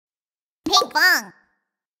Pinkfong.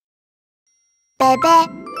 Bebe,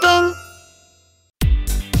 ding.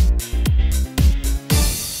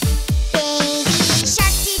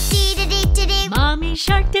 Mommy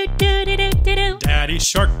shark do do do do do do. Daddy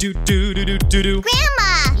shark do do do do do do.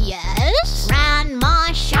 Grandma. Yes.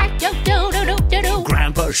 Grandma shark do do do do do do.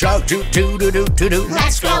 Grandpa shark do do do do do do.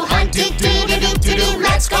 Let's go hunt, do do do do do do.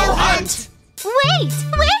 Let's go hunt. Wait,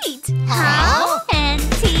 wait. Huh?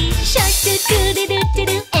 Auntie shark do do do do do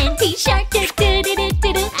do. Auntie shark do do do do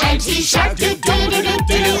do do. Auntie shark do do do do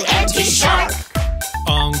do do. Auntie shark.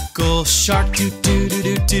 Uncle shark do do do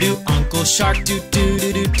do do do. Uncle shark do do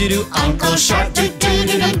do do do do. Uncle shark do do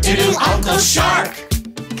do do do do. Uncle shark.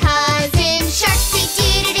 Cousin sharks do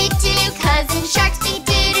do do do do. Cousin sharks do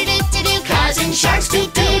do do do do do. Cousin sharks do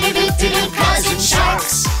do do do do do. Cousin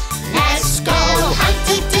sharks. Let's go hunt,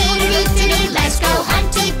 do do do do do. Let's go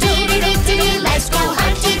hunt, do do do do do. Let's go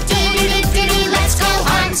hunt, do do do do do. Let's go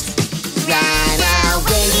hunt. Run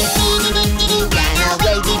away, do do do do do. Run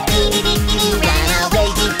away, do do do do do. Run away,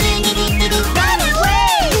 do do do do do. Run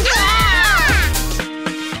away! Ah!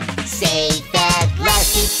 Safe at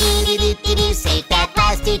last, do do do do do. Safe at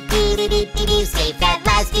last, do do do do do. Safe at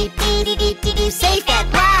last, do do do do do. Safe at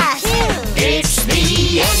last. It's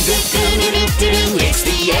the end of do do do do. It's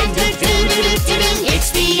the end of do do do do. It's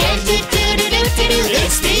the end of do do do do.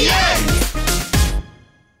 It's the end.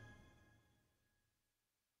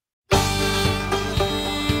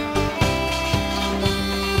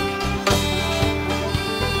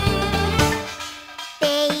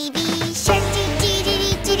 Baby shark do do do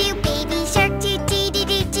do do. Baby shark do do do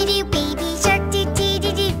do do. Baby shark do do do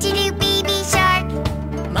do do. Baby shark.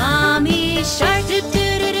 Mommy shark do do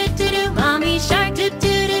do do do do. Mommy shark do do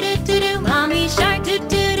do do do do. Mommy shark do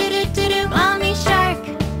do do do do do. Mommy shark.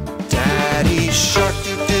 Daddy shark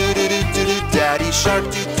do do do do do do. Daddy shark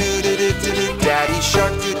do do do do do do. Daddy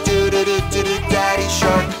shark do do do do do do. Daddy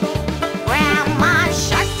shark. Grandma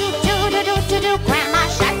shark do do do do do do. Grandma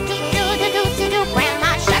shark do do do do do do.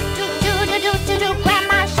 Grandma shark do do do do do do.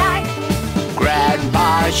 Grandma shark. Grandpa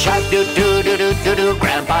shark do do do do do do.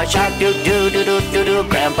 Grandpa shark do do do do do do.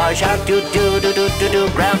 Grandpa shark do do do do do do.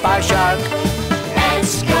 Grandpa shark.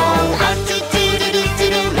 Let's go hunt, do do do do do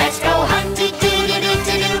do. Let's go hunt, do do do do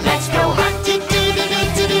do do. Let's go hunt, do do do do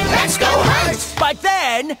do do. Let's go hunt. But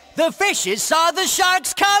then the fishes saw the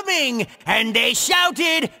sharks coming, and they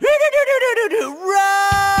shouted, "Run!"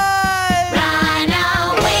 Run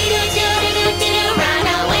away, do do do do do. Run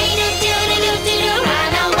away, do do do do do.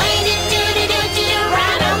 Run away, do do do do do.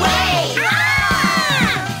 Run away.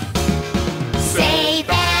 Ah! Safe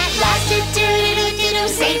at last, do do do do do.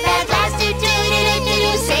 Safe at last, do do do do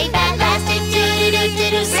do. Safe at last, do do do do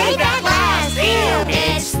do. Safe at last.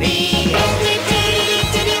 It's the end, do do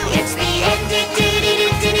do do. It's the end, do do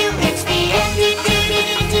do do. It's the end, do do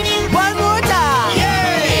do do. One more time.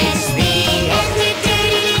 It's the end, do do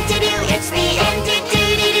do do. It's the end, do do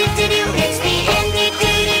do do. It's the end, do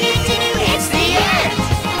do do do. It's the end.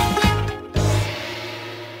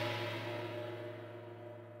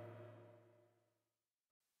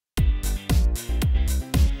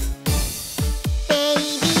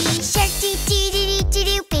 Baby shark do do do do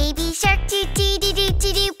do. Baby shark do do do do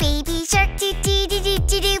do. Baby shark do do do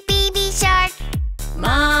do do. Baby shark.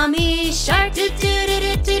 Mommy shark do do do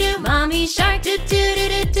do do do. Mommy shark do do do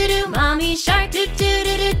do do do. Mommy shark do do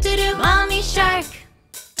do do do do. Mommy shark.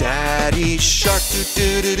 Daddy shark do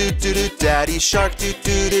do do do do do. Daddy shark do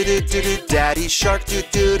do do do do do. Daddy shark do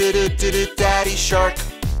do do do do do. Daddy shark.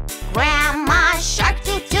 Grandma shark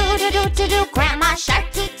do do do do do do. Grandma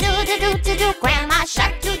shark do do do do do do. Grandma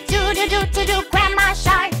shark do do do do do do. Grandma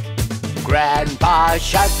shark. Grandpa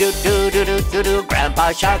shark do do do do do do.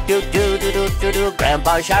 Grandpa shark do do do do do do.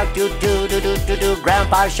 Grandpa shark do do do do do do.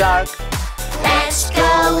 Grandpa shark. Let's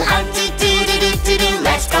go hunt, do do do do do do.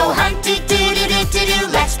 Let's go hunt, do do do do do do.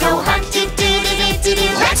 Let's go hunt, do do do do do do.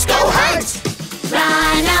 Let's go hunt.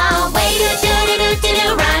 Run away, do do do do do do.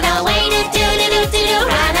 Run away, do do do do do do.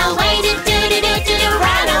 Run away, do do do do do do.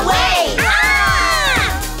 Run away.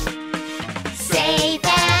 Ah! Safe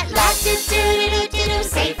at last, do do do do do do.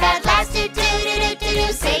 Safe at last, do do do do do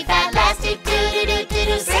do. Safe at last, do do do do do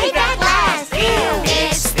do. Safe at last.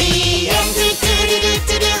 It's the end, do do do do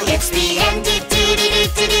do do. It's the end, do do do do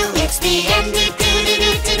do do. It's the end, do do do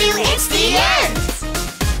do do do. It's the end.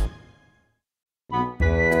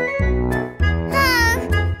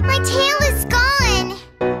 My tail is gone.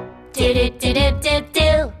 Do do do do do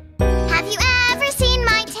do. Have you ever seen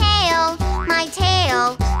my tail? My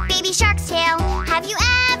tail, baby shark's tail. Have you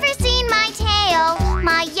ever seen my tail?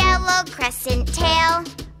 My yellow crescent tail.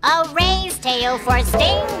 A rain's tail for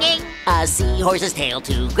stinging. A seahorse's tail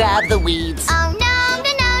to grab the weeds. Oh no,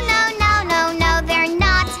 no, no, no, no, no,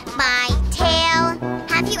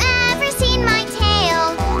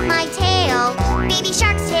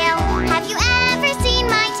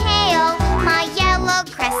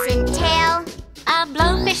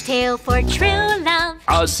 do for true love.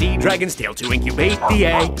 A sea dragon's tail to incubate the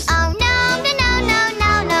eggs. Oh no, no, no, no,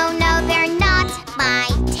 no, no, no, they're not my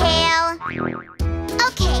tail.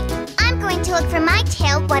 Okay, I'm going to look for my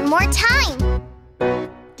tail one more time.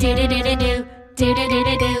 Do-do-do-do-do,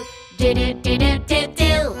 do-do-do-do-do,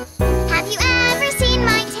 do-do-do-do-do-do. Have you ever seen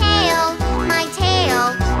my tail? My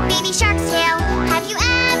tail, baby shark's tail. Have you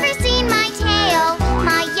ever seen my tail?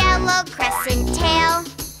 My yellow crescent tail.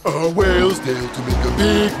 A whale's tail to make a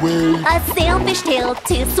big wave. A sailfish tail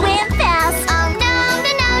to swim fast. Oh no,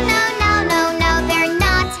 no, no, no, no, no, no, they're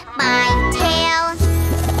not my tail.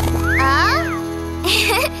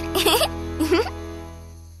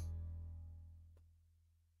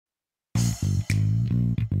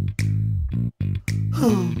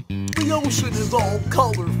 The ocean is all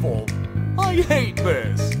colorful. I hate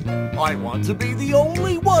this. I want to be the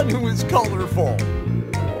only one who is colorful.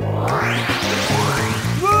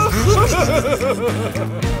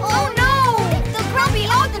 Oh no! The grumpy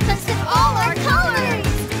octopus took all our colors!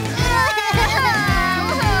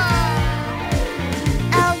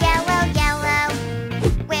 Oh, yellow, yellow,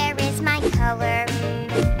 where is my color?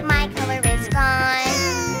 My color is gone.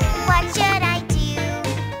 What should I do?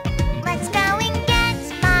 Let's go and get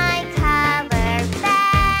my color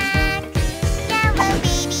back. Yellow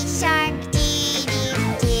baby shark,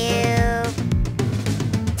 dee-dee-doo.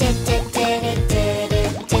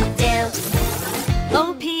 Do-do-do-do-do-do-do.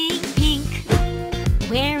 Oh, pink, pink,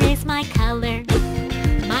 where is my color?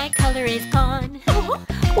 My color is gone.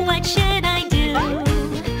 What should I do?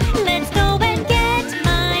 Let's go and get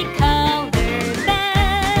my color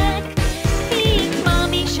back. Pink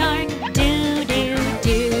mommy shark,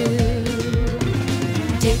 do-do-do.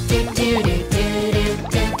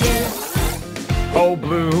 Do-do-do-do-do-do-do. Oh,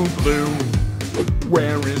 blue, blue,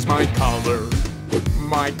 where is my color?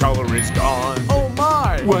 My color is gone. Oh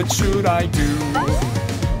my! What should I do?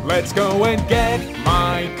 Let's go and get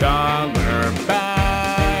my color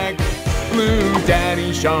back. Blue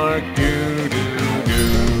daddy shark, do-do-do.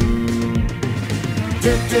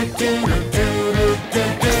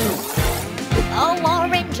 Do-do-do-do-do-do-do. Oh,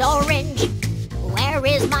 orange, orange, where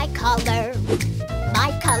is my color?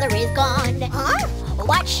 My color is gone. Huh?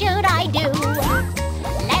 What should I do?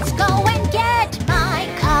 Let's go and get my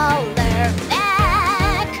color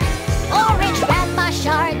back. Orange grandma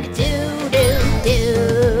shark,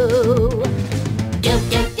 do-do-do.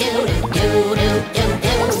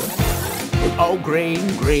 Do-do-do-do-do-do-do. Oh, green,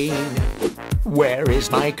 green, where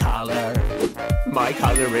is my color? My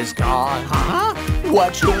color is gone, huh?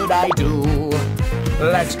 What should I do?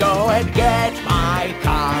 Let's go and get my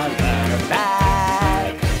color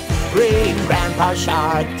back. Green grandpa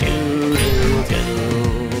shark, do-do-do.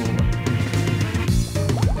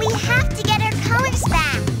 We have to get our colors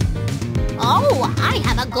back. Oh, I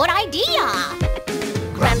have a good idea.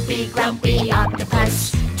 Grumpy, grumpy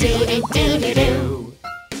octopus, do-do-do-do-do.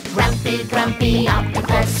 Grumpy, grumpy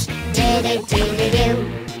octopus, do-do-do-do-do.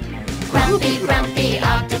 Grumpy, grumpy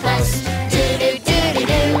octopus,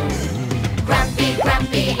 do-do-do-do-do. Grumpy,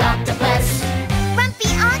 grumpy octopus. Grumpy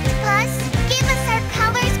octopus, give us our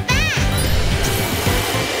colors back.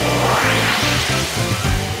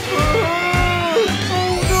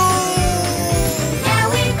 Now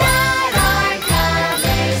we've got our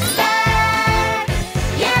colors back.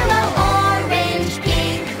 Yellow, orange,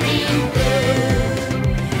 pink, green, blue.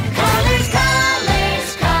 Colors, colors,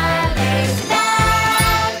 colors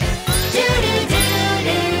back.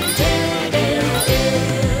 Do-do-do-do-do-do-do.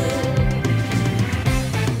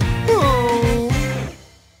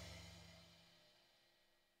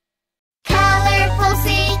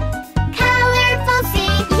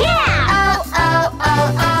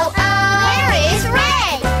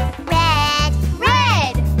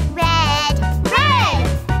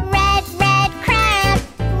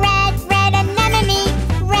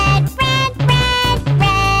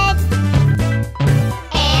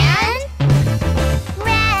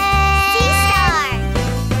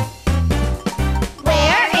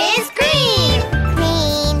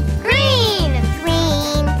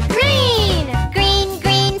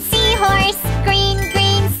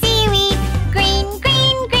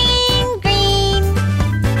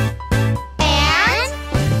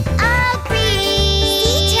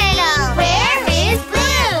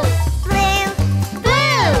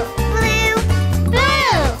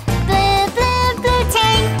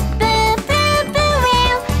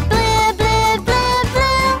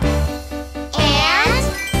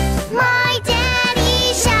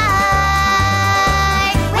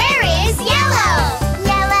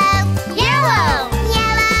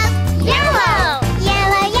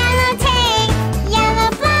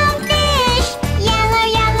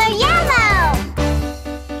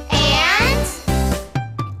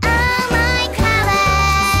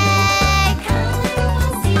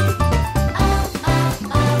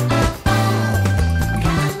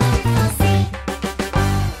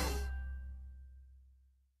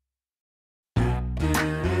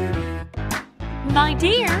 My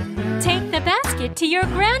dear, take the basket to your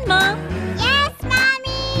grandma. Yes,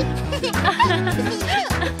 Mommy!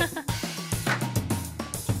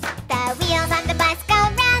 The wheels on the bus go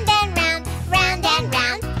round and round, round and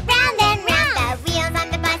round, round and round. The wheels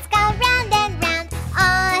on the bus go round and round,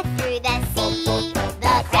 all through the sea.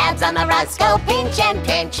 The crabs on the rocks go pinch and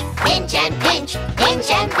pinch, pinch and pinch,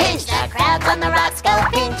 pinch and pinch. The crabs on the rocks go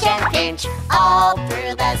pinch and pinch, all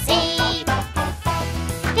through the sea.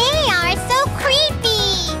 They are so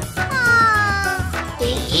creepy! Aww.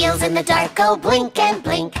 The eels in the dark go blink and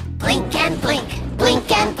blink, blink and blink, blink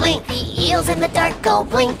and blink. The eels in the dark go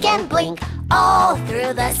blink and blink, all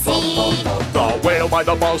through the sea. The whale by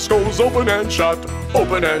the bus goes open and shut,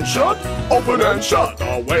 open and shut, open and shut.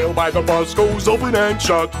 The whale by the bus goes open and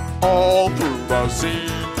shut, all through the sea.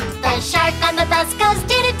 The shark on the bus goes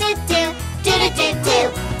doo-doo-doo-doo, doo-doo-doo-doo,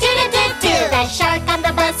 doo-doo-doo-doo. The shark on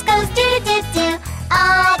the bus goes doo-doo-doo-doo,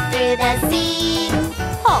 all through the sea.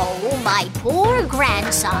 Oh, my poor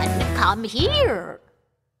grandson, come here.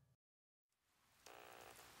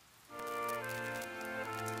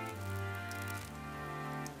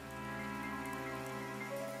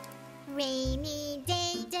 Rainy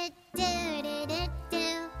day, do-do-do-do-do.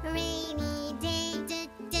 Rainy day,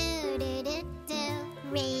 do-do-do-do-do.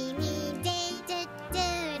 Rainy day,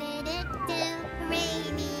 do-do-do-do-do.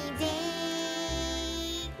 Rainy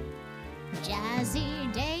day. Jazzy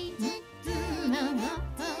day,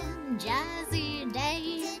 jazzy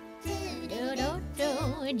day, do-do-do,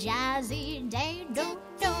 jazzy day,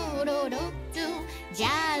 do-do-do-do-do,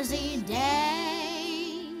 jazzy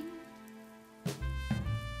day.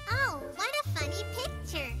 Oh, what a funny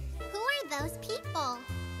picture. Who are those people?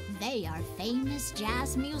 They are famous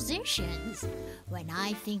jazz musicians. When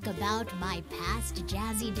I think about my past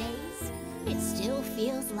jazzy days, it still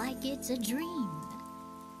feels like it's a dream.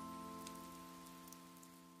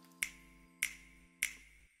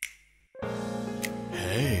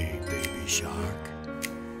 Hey, baby shark.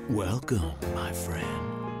 Welcome, my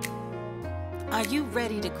friend. Are you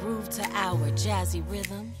ready to groove to our jazzy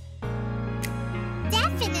rhythm?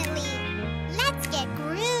 Definitely. Let's get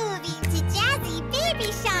grooving to Jazzy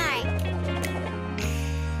Baby Shark.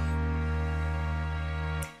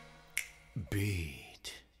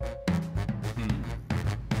 Beat.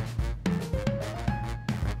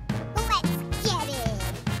 Let's get it.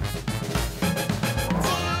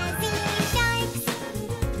 Jazzy Sharks.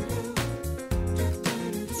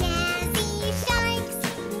 Jazzy Sharks.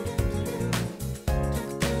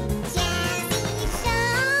 Jazzy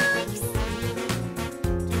Sharks.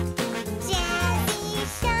 Jazzy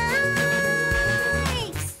Sharks.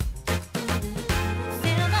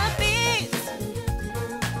 Feel the beats.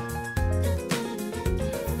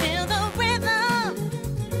 Feel the rhythm.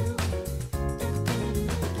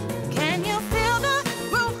 Can you feel the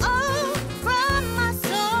groove from my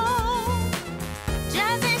soul?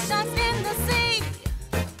 Jazzy sharks in the sea.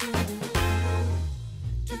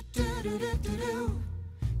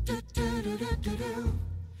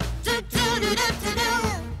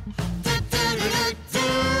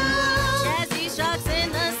 Jazzy sharks in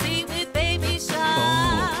the sea with baby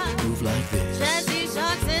sharks. Move like this. Jazzy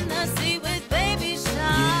sharks in the sea with baby sharks.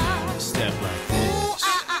 Yeah, step like this.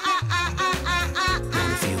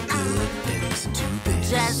 Wanna feel good? Then listen to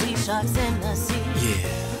this. Jazzy sharks in the sea. Yeah.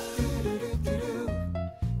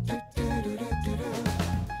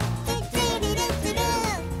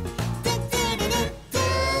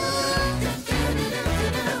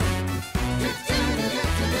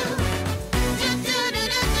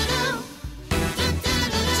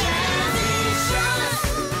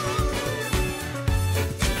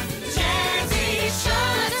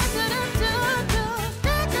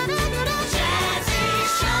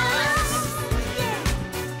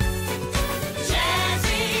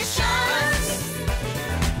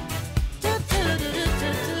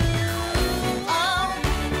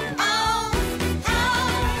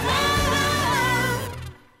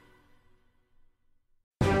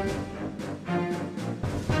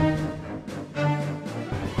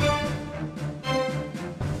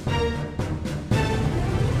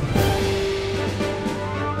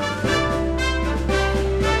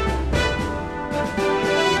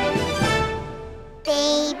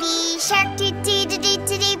 Baby shark doo doo doo doo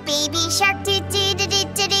doo doo. Baby shark doo doo doo doo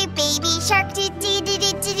doo doo. Baby shark doo doo doo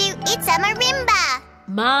doo doo doo. It's a marimba.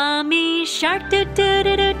 Mommy shark doo doo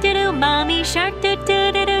doo doo doo doo. Mommy shark doo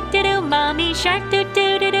doo doo doo doo doo. Mommy shark doo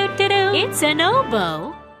doo doo doo doo doo. It's an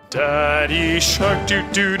oboe. Daddy shark doo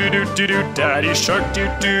doo doo doo doo doo. Daddy shark doo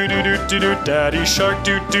doo doo doo doo doo. Daddy shark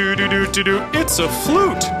doo doo doo doo doo doo. It's a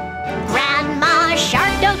flute. Grandma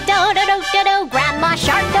shark doo doo doo doo doo doo. Grandma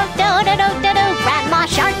shark doo doo doo doo doo doo. Grandma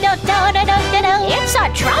shark doo doo doo doo doo doo.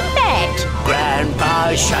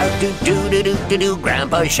 do.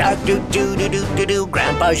 Grandpa Shark do.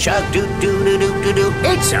 Grandpa Shark do.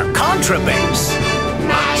 It's a contrabass.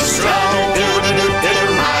 Maestro,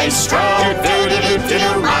 maestro,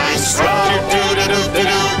 maestro,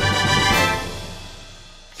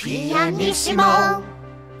 pianissimo,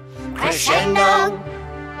 crescendo,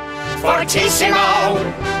 fortissimo,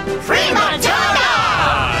 prima donna.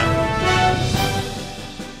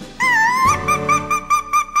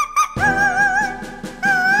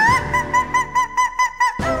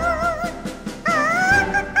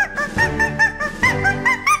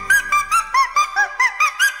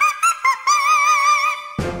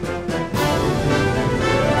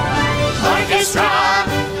 Orchestra,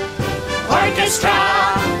 orchestra,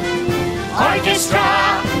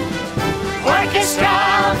 orchestra,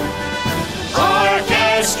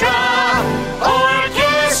 orchestra,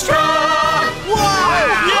 orchestra. Wow!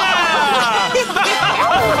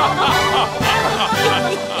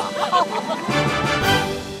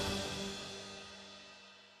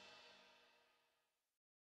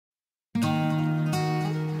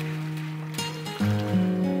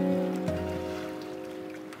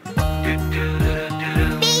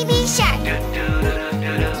 Baby shark,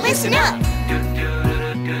 listen up.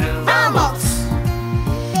 Vamos.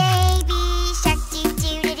 Baby shark, do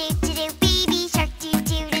do do do do. Baby shark, do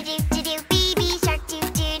do do do do. Baby shark, do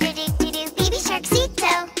do do do do. Baby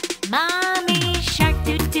Sharkcito. Mommy shark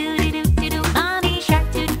do do do do do. Mommy shark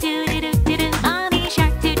do do do do do. Mommy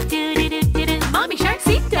shark do do do do do. Mommy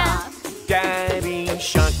Sharkcito. Daddy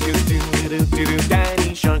Shark do.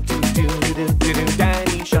 Daddy Shark do.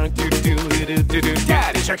 Daddy Shark do.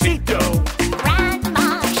 Daddy Sharkcito.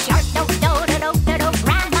 Grandma shark do do do do do do.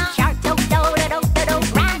 Grandma shark do do do do do do.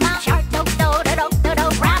 Grandma shark do do do do do do.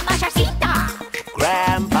 Grandma Sharkcito.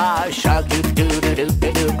 Grandpa Shark do.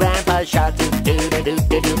 Grandpa Shark do.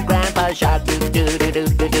 Grandpa Shark do.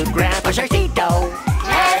 Grandpa Sharkcito.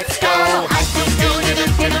 Let's go hunt, do do do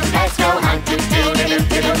do do. Let's go hunt, do do do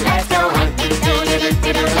do do. Let's go hunt, do do do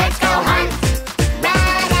do do. Let's go hunt. Run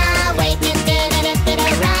away, do do do do do.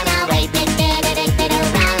 Run away, do do do do do.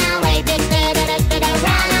 Run away, do do do do do.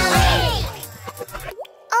 Run away.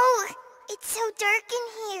 Oh, it's so dark in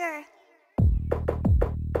here.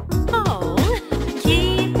 Oh,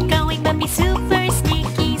 keep going, but be super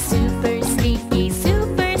sneaky, super sneaky,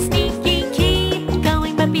 super sneaky. Keep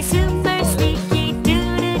going, but be super sneaky. Do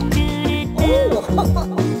do do do do.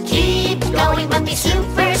 Keep going, but be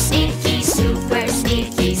super sneaky, super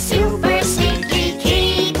sneaky, super sneaky.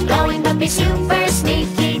 Keep going, but be super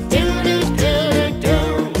sneaky. Do do do do.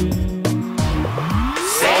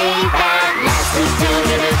 Save that last, do do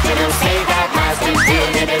do do do. Save that last, do do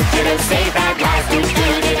do do do. Save that last, do do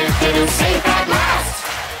do do do. Save that last.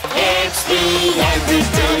 It's the end, do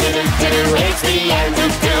do do do do. It's the end, do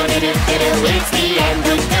do do do do. It's the end,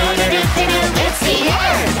 do do do do do. It's the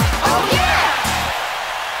end. Oh yeah.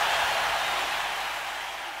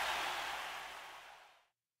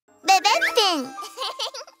 Bebe fin.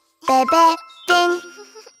 Bebe fin.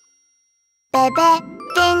 Bebe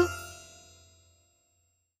fin.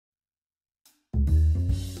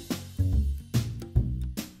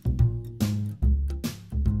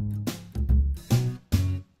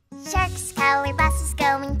 Shark's color bus is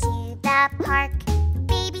going to the park.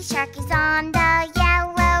 Baby shark is on the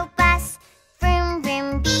yellow bus. Vroom,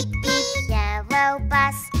 vroom, beep, beep, yellow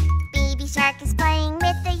bus. Baby shark is playing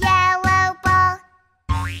with the yellow ball.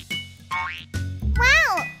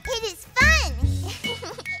 Wow, it is fun!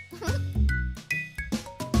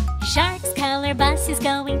 Shark's color bus is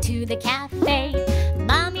going to the cafe.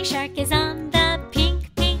 Mommy shark is on the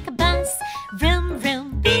pink, pink bus. Vroom,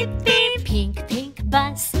 vroom, beep, beep, pink, pink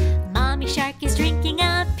bus. Mommy shark is drinking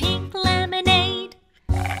a pink lemonade.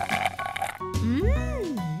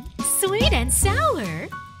 Mmm, sweet and sour.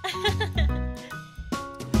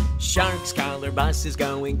 Shark's color bus is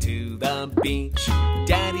going to the beach.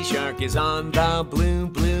 Daddy Shark is on the blue,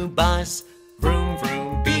 blue bus. Vroom,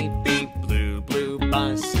 vroom, beep, beep, blue, blue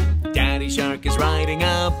bus. Daddy Shark is riding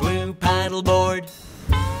a blue paddleboard.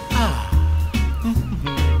 Ah.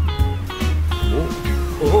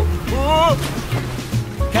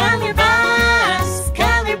 Color bus,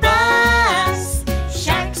 color bus.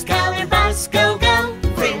 Shark's color bus, go, go.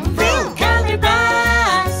 Vroom, vroom! Color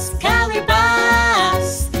bus, color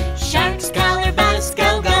bus. Shark's color bus,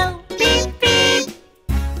 go, go. Beep, beep!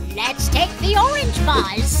 Let's take the orange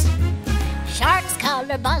bus. Shark's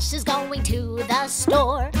color bus is going to the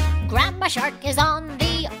store. Grandma Shark is on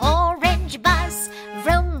the orange bus.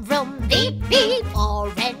 Vroom, vroom, beep, beep,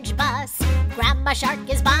 orange bus. Grandma Shark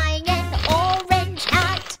is buying an orange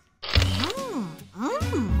hat.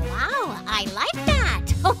 Wow, I like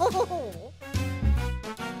that.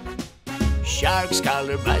 Shark's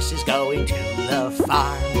color bus is going to the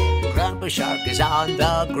farm. Grandpa Shark is on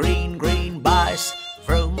the green, green bus.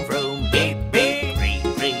 Vroom, vroom, beep, beep, green,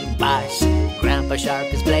 green bus. Grandpa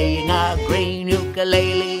Shark is playing a green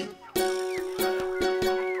ukulele.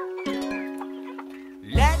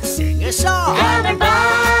 Let's sing a song. Color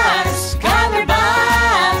bus,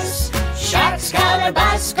 Shark's color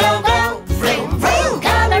bus, go, go, vroom, vroom.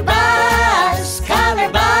 Color bus,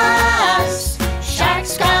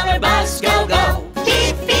 Shark's color bus, go, go.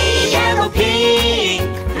 Beep, beep, yellow, pink,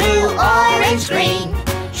 blue, orange, green.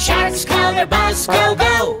 Shark's color bus, go,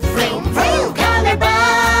 go, vroom, vroom. Color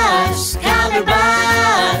bus,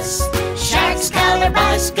 Shark's color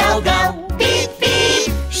bus, go, go. Beep,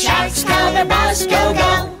 beep, Shark's color bus, go,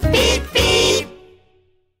 go. Beep, beep.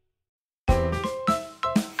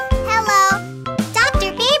 Hello,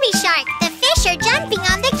 Dr. Baby Shark. The fish are jumping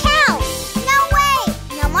on the kelp. No way!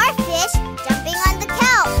 No more fish jumping on the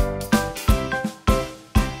kelp.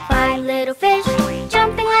 5 little fish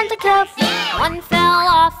jumping on the kelp. One fell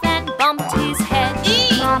off and bumped his head.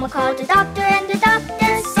 Mama called the doctor and the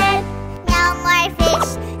doctor said, No more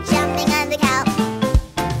fish jumping on the kelp.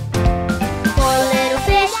 4 little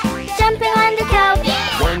fish jumping on the kelp.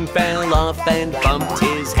 One fell off and bumped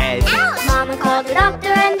his head. Mama called the doctor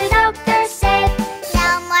and the doctor said,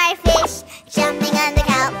 No more fish jumping on the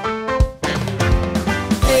kelp.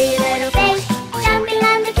 3 little fish jumping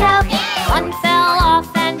on the kelp. One fell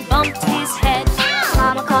off and bumped his head.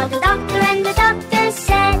 Mama called the doctor and the doctor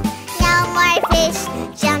said, No more fish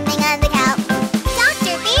jumping on the kelp.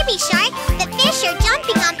 Dr. Baby Shark, the fish are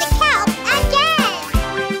jumping on the kelp again.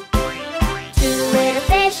 2 little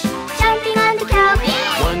fish jumping on the kelp.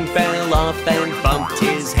 One fell off and bumped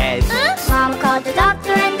his head. Mama called the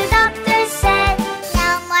doctor and the doctor said,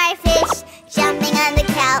 No more fish jumping on the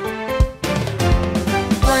kelp.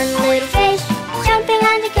 1 little fish jumping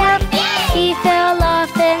on the kelp. He fell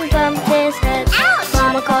off and bumped his head.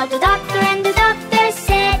 Mama called the doctor and the doctor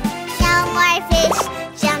said, No more fish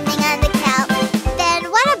jumping on the kelp. Then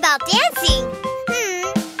what about dancing?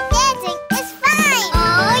 Dancing is fine.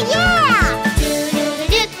 Oh yeah!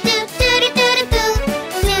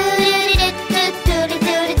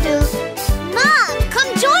 Mom,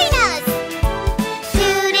 come join us.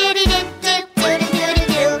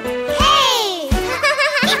 Hey!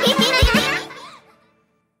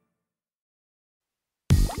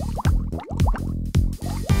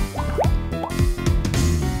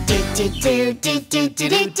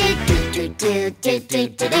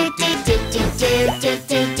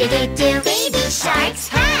 Baby shark's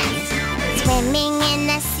hat, swimming in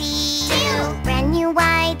the sea. Brand new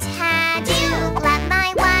white hat, love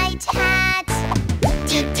my white hat.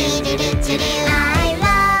 I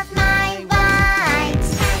love my white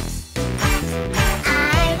hat.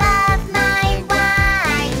 I love my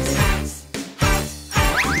white hat.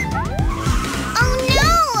 Oh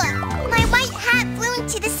no! My white hat flew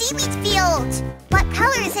into the seaweed field. What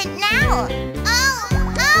color is it now? Oh!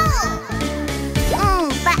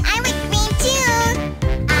 But I like green too.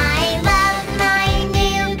 I love my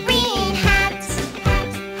new green hat.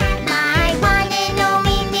 My one and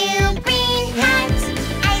only new green hat.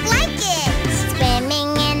 I like it.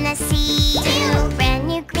 Swimming in the sea. Brand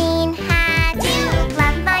new green hat.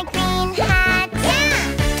 Love my green hat. I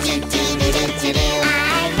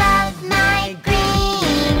love my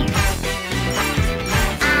green hat.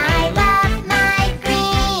 I love my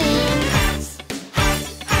green hat.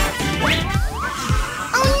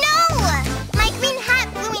 Oh no! My green hat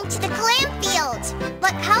flew into the clam field.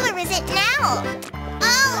 What color is it now?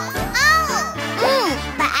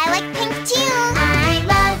 But I like pink too. I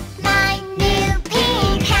love my new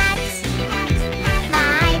pink hat.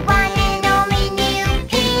 My one and only new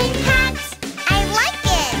pink hat. I like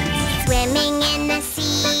it. Swimming in the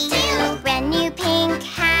sea. Brand new pink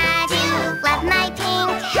hat. Love my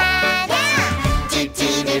pink hat.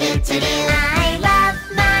 I love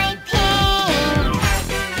my pink hat.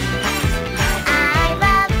 I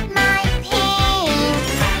love my pink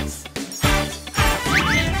hat.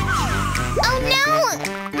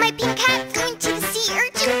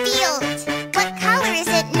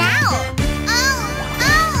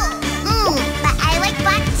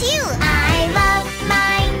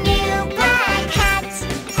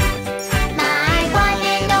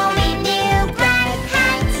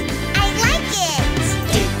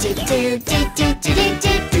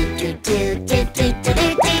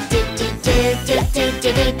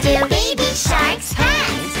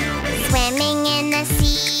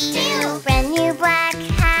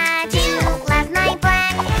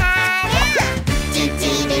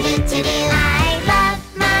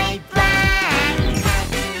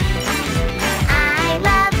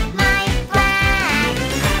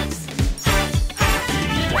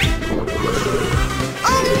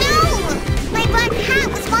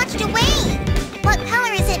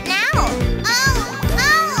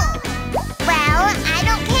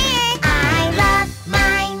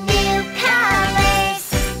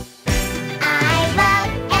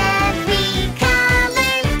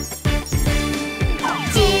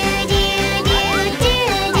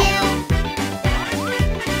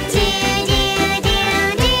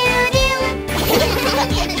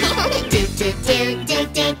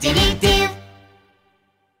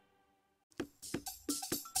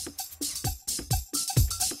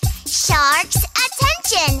 Sharks,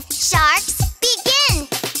 attention! Sharks, begin!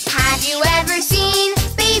 Have you ever seen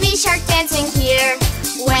baby shark dancing here?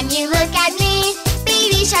 When you look at me,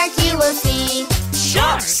 baby shark, you will see.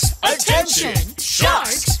 Sharks, attention!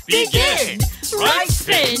 Sharks, begin! Right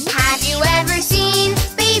fin! Have you ever seen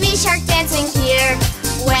baby shark dancing here?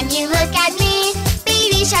 When you look at me,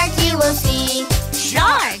 baby shark, you will see.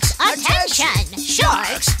 Sharks, attention!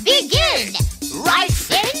 Sharks, begin! Right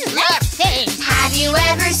fin, left fin! Have you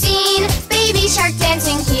ever seen baby shark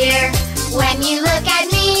dancing here? When you look at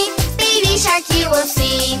me, baby shark, you will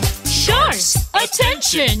see. Sharks,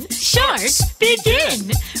 attention! Sharks,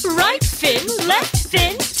 begin! Right fin, left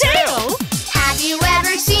fin, tail! Have you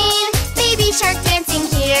ever seen baby shark dancing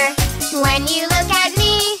here? When you look at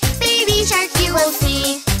me, baby shark, you will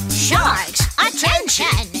see. Sharks,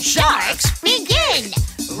 attention! Sharks, begin!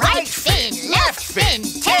 Right fin, left fin,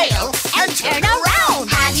 tail, and turn around!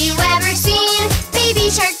 Have you ever seen baby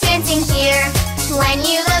shark dancing here? When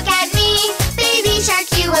you look at me, baby shark,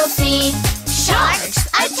 you will see. Sharks,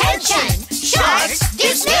 attention! Sharks,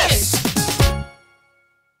 dismiss!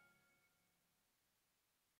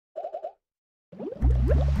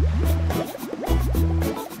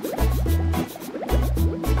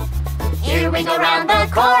 Here we go round the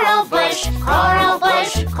coral bush, coral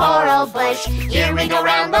bush, coral bush. Here we go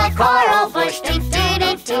round the coral bush, do do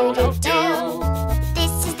do do do do.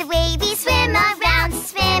 This is the way we swim around,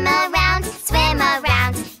 swim around, swim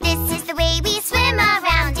around. This is the way we swim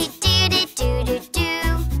around, do do do do do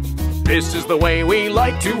do. This is the way we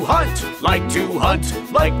like to hunt, like to hunt,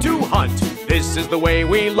 like to hunt. This is the way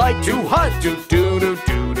we like to hunt, do do do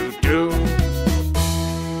do do do.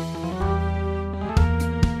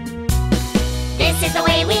 This is the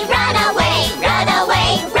way we run away, run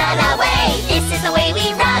away, run away. This is the way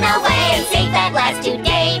we run away and save that last to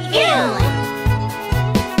debut.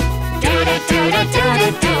 Do do do do do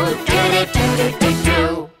do do do do do do.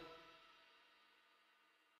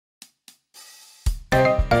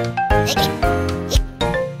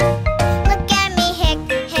 Look at me, hick,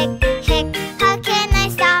 how can I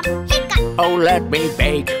stop? Hiccup! Oh, let me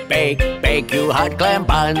bake you hot clam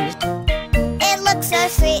buns. It looks so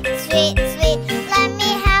sweet, sweet, sweet. Let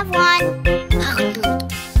me have one.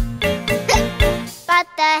 But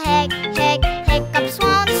the hiccups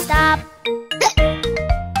won't stop.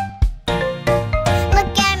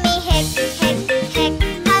 Look at me, hick,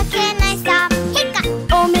 how can I stop? Hiccup!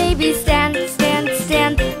 Or maybe stand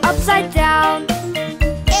upside down.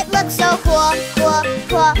 It looks so cool.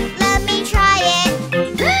 Let me try it.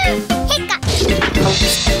 Hiccup!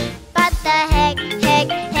 But the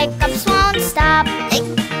hiccups won't stop.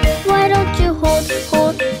 Why don't you hold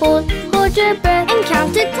your breath and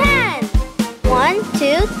count to 10? 1,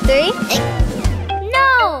 2, 3.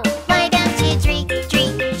 No! Why don't you drink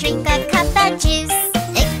a cup of juice?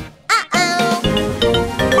 Uh-oh!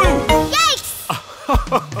 Yikes!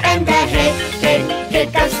 And the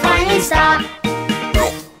hiccups finally stop.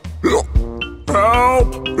 Help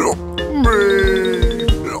me!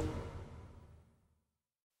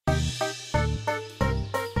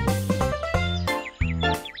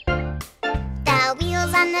 The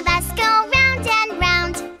wheels on the bus go round and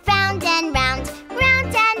round, round and round,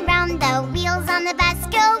 round and round. The wheels on the bus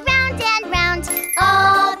go round and round,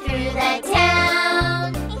 All through the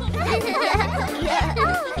town.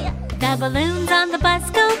 The balloons on the bus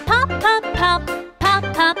go pop, pop, pop, pop,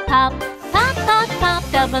 pop, pop, pop, pop, pop.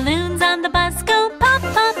 The balloons on the bus go pop,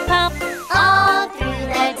 pop, pop, all through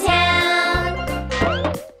the town.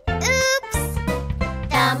 Oops!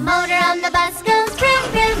 The motor on the bus goes vroom,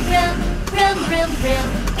 vroom, vroom, vroom, vroom, vroom,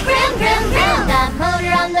 vroom, vroom, vroom. The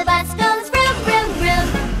motor on the bus goes vroom, vroom, vroom,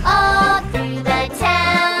 all through the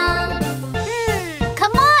town.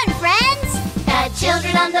 Come on, friends! The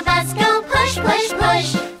children on the bus go push, push,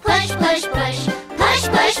 push, push, push, push, push,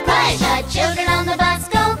 push, push. The children on the bus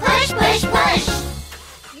go push, push, push.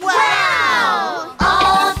 Wow!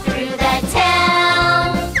 All through the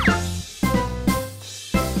town.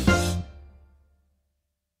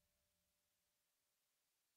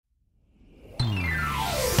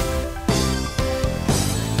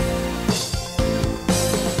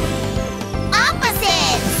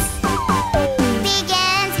 Opposites! Big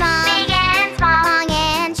and small, long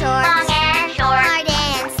and short, hard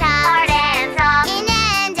and soft, in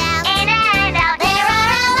and out. There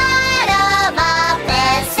are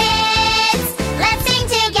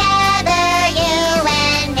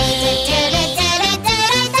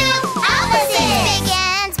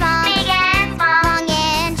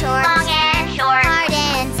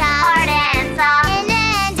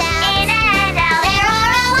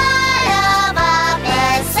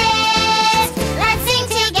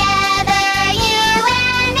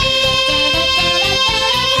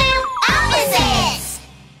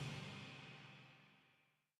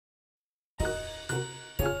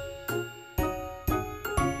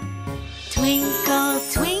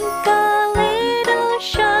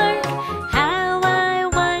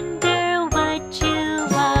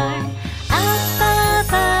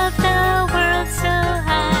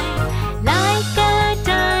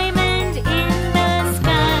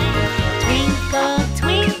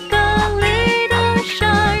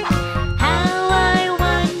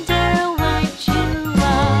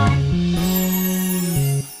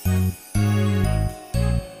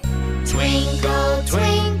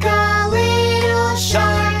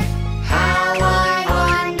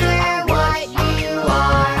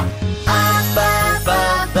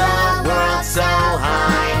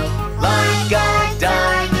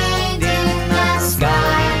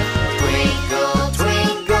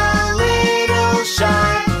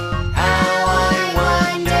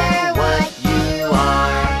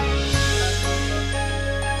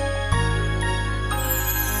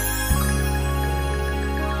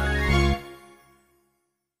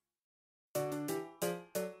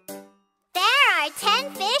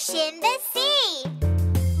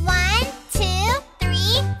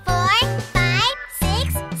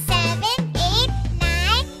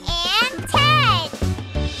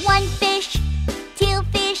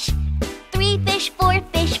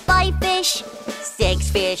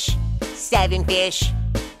 7 fish,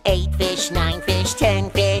 8 fish, 9 fish, 10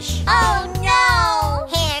 fish. Oh no!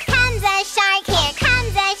 Here comes a shark, here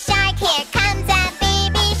comes a shark, here comes a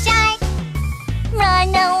baby shark. Run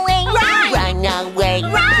away! Run away,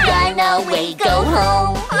 run away, go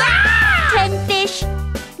home. 10 fish,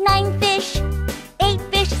 9 fish, 8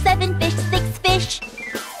 fish, 7 fish, 6 fish.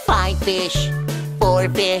 5 fish, 4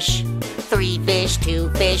 fish, 3 fish, 2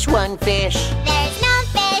 fish, 1 fish. There's no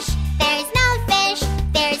fish, there's no fish,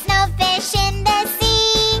 there's no fish in the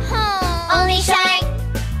sea. Only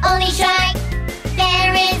shark,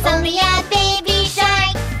 there is only a baby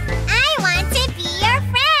shark. I want to be your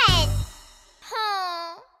friend.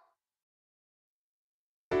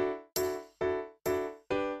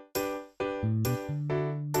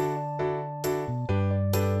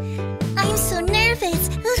 I'm so nervous.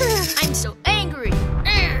 I'm so angry.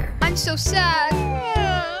 I'm so sad.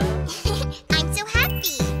 I'm so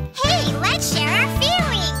happy. Hey, let's share our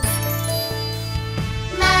feelings.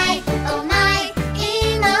 My, oh my,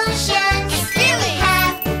 emotions. I'm feeling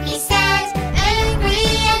happy, sad, angry,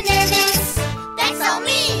 and nervous. That's all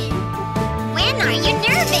me. When are you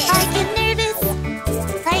nervous? I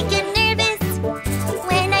get nervous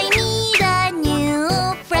when I meet a new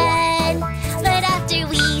friend. But after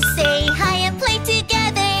we say hi and play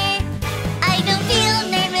together, I don't feel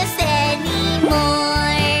nervous anymore.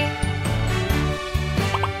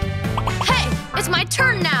 Hey, it's my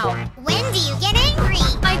turn now. When do you get angry?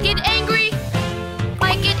 I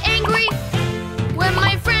get angry when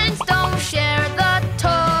my friends don't share the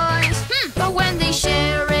toys. But when they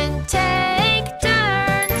share and take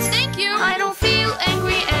turns, thank you, I don't feel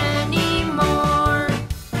angry anymore.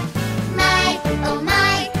 My, oh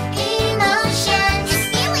my, emotions. I'm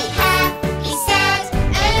feeling happy, sad,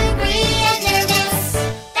 angry, and nervous.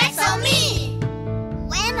 That's all me.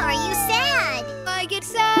 When are you sad? I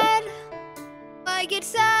get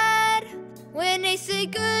sad when they say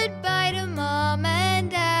goodbye to Mom and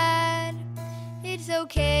Dad. It's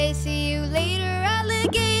okay, see you later,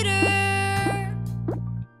 alligator.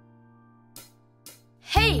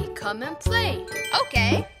 Hey, come and play.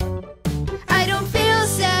 Okay. I don't feel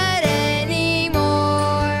sad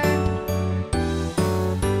anymore.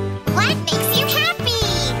 What makes you happy?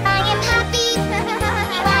 I am happy.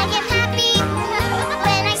 I am happy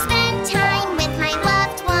when I spend time with my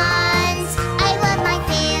loved ones. I love my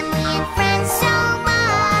family and friends so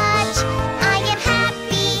much. I am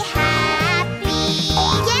happy,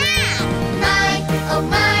 yeah. My, oh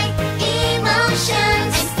my,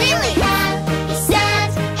 emotions. I'm feeling happy, sad,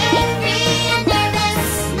 angry, and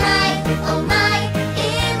nervous. My, oh my,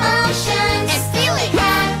 emotions. I'm feeling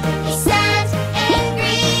happy, sad,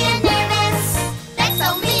 angry, and nervous. That's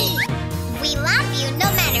all me. We love you no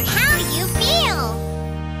matter how you feel.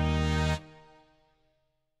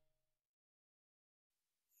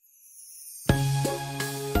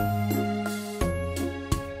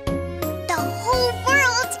 The whole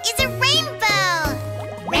world is a rainbow.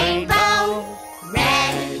 Rainbow,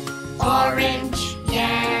 red, orange,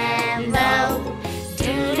 yellow.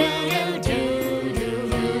 Do-do-do-do-do-do.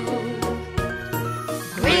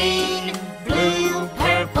 Green, blue,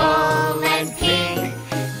 purple, and pink.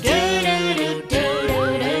 Do-do-do-do-do-do.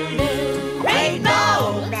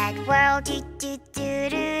 Rainbow! Red world, do do do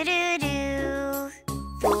do do do.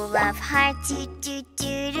 Full of heart, do do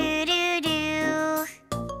do do do do.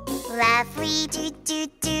 Lovely, do do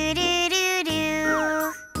do do do do.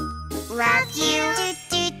 Love you, do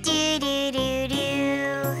do do do do do.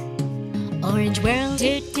 Orange world,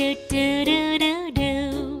 do do do do do do.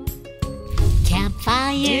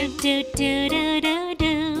 Campfire, do do do do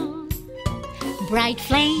do. Bright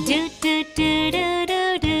flame, do do do do do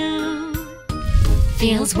do.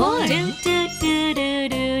 Feels warm, do do do do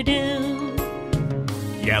do do.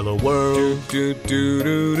 Yellow world, do do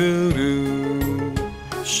do do do.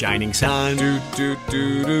 Shining sun, do do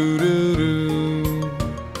do do do do.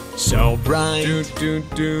 So bright, do do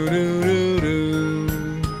do do do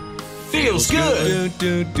do. Feels good,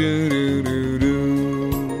 do do do do do do.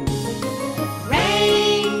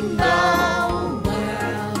 Rainbow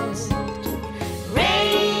world,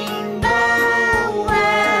 rainbow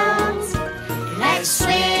world. Let's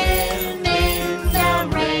swim in the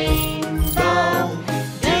rainbow.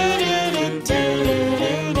 Do-do-do-do-do-do.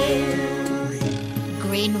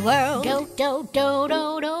 Green world, do do do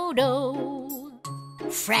do do do.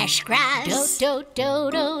 Fresh grass, do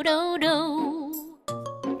do do do do do.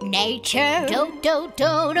 Nature, do do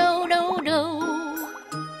do do do do.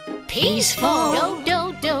 Peaceful, do do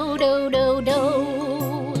do do do do.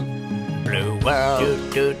 Blue world,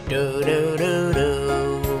 do do do do do.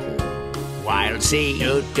 Wild sea,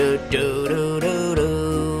 do do do do do do.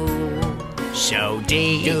 So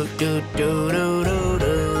deep. Do, do, do, do, do,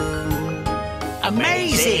 do.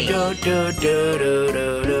 Amazing. Do, do, do, do,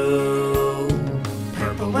 do, do.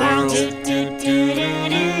 Purple world. Do, do, do, do,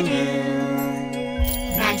 do, do.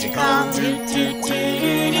 Magical. Do, do, do, do,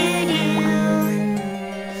 do, do.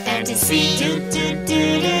 Fantasy. Do, do, do,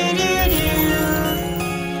 do, do, do.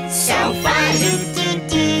 So fun. Do, do,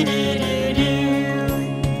 do, do, do, do.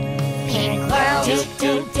 Pink world. Do,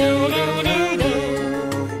 do, do, do, do, do.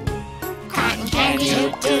 Cotton candy. Do,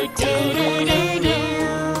 do, do, do, do, do.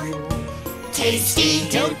 Tasty.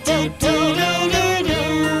 Do, do, do, do, do, do.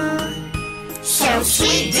 So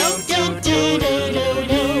sweet. Do, do, do, do, do,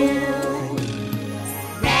 do.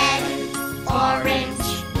 Red, orange,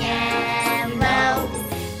 yellow.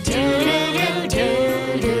 Do, do, do, do,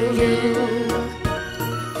 do, do.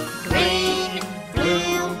 Green,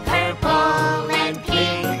 blue, purple, and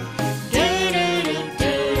pink. Do, do, do,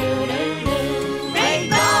 do, do, do.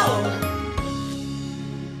 Rainbow.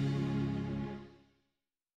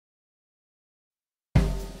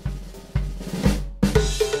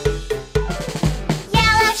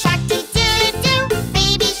 Yellow shark doo doo doo,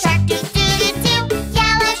 baby shark doo doo doo.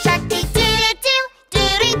 Yellow shark doo doo doo,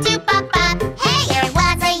 doo doo doo ba ba. Hey, there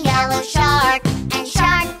was a yellow shark, and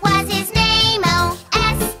shark was his name. Oh,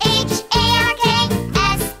 S-H-A-R-K,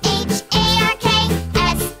 S-H-A-R-K,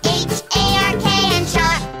 S-H-A-R-K, and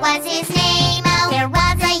shark was his name. Oh, there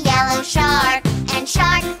was a yellow shark, and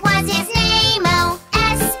shark was his name. Oh,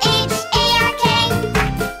 S-H-A-R-K.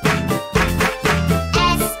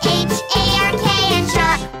 S-H-A-R-K, and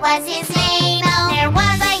shark was his name. Oh, there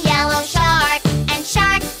was a yellow shark, and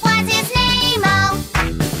shark was his name. Oh,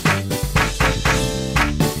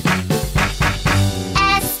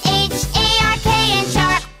 S-H-A-R-K, and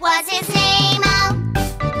shark was his name. Oh.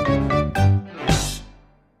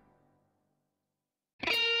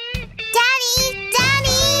 Daddy,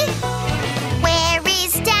 Daddy, where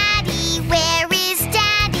is Daddy? Where is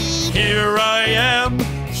Daddy? Here I am,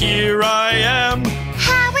 here I am.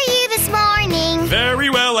 How are you this morning? Very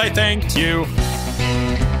well, I thank you.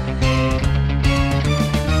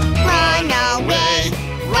 Run away!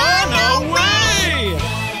 Run away!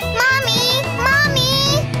 Mommy! Mommy!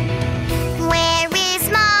 Where is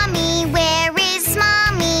Mommy? Where is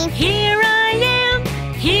Mommy? Here I am,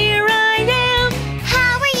 here I am.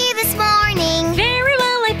 How are you this morning? Very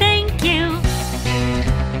well, I thank you.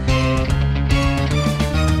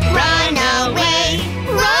 Run away!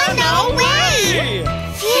 Run away!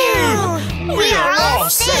 Phew! We are all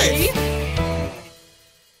safe!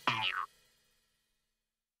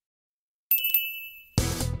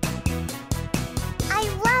 I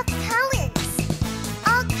love colors.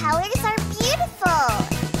 All colors are beautiful.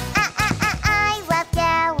 I love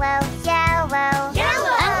yellow,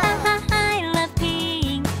 yellow. I love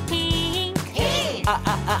pink, pink.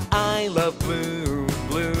 I love blue,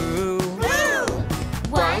 blue. Blue.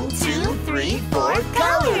 1, 2, 3, 4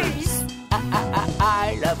 colors.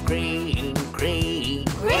 I love green, green.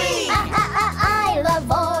 Green. I love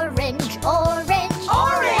orange, orange.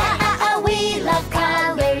 Orange. We love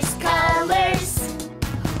colors, colors.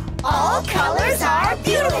 All colors are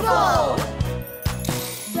beautiful.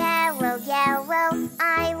 Yellow, yellow.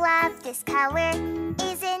 I love this color.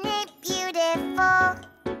 Isn't it beautiful?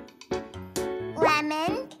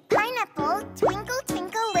 Lemon, pineapple, twinkle,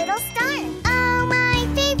 twinkle, little star. Oh, my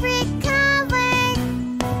favorite color.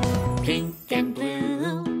 Pink and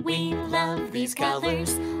blue, we love these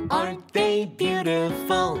colors. Aren't they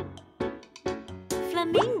beautiful?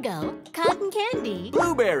 Flamingo, cotton candy.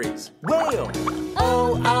 Blueberries, whale.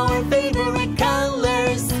 Oh, our favorite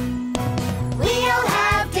colors. We all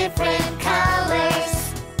have different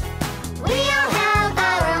colors. We all have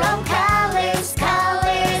our own colors.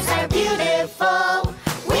 Colors are beautiful.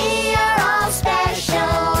 We are all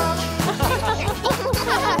special.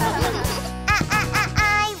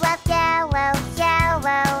 I love yellow,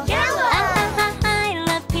 yellow. I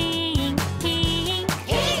love pink, pink.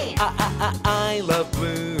 I love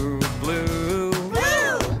blue, blue.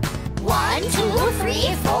 Blue. 1, 2,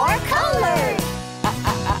 3, 4 colors.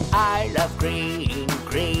 I love green,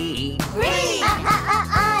 green. Green.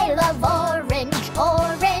 I love orange,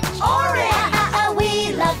 orange. Orange. We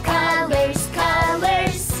love colors,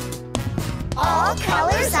 colors. All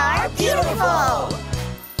colors are beautiful.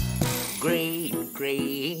 Green,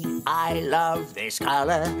 green. I love this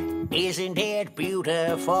color. Isn't it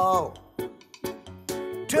beautiful?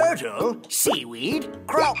 Turtle, seaweed,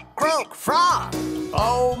 croak, croak, frog.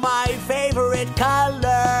 Oh, my favorite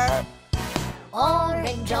color.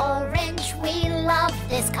 Orange, orange, we love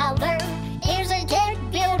this color. Isn't it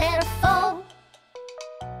beautiful?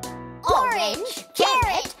 Orange,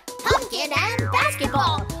 carrot, pumpkin, and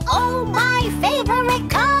basketball. Oh, my favorite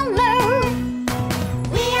color.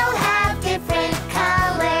 We'll have different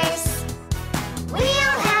colors.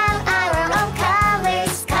 We'll have our own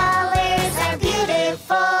colors. Colors are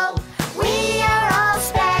beautiful. We are all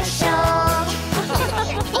special.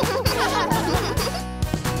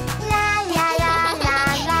 La la la la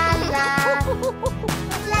la la.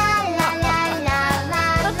 La la la la la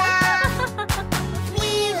la.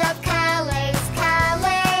 We love colors,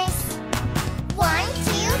 colors. 1,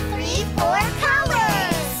 2, 3, 4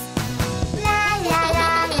 colors. La la la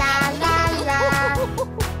la la la.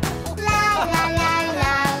 La la la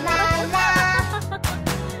la la la.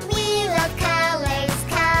 We love colors,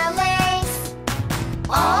 colors.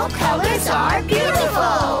 All colors are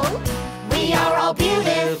beautiful. We are all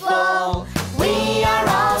beautiful. We are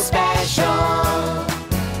all special.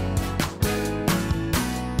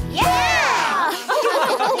 Yeah!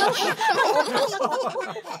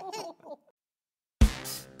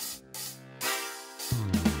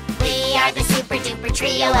 We are the super duper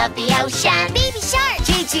trio of the ocean. Baby Shark,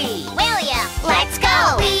 Gigi, William, let's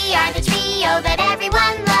go. We are the trio that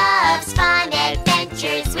everyone loves. Fun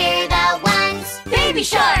adventures, we're the ones. Baby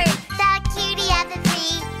Shark, the cutie of the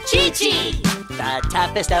three. Gigi, The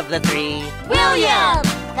toughest of the three. William,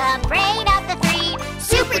 the brain of the three.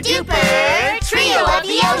 Super duper trio of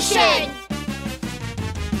the ocean.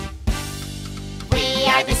 We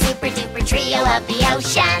are the super duper trio of the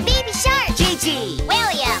ocean. Baby Shark, Gigi,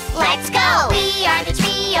 William, let's go. We are the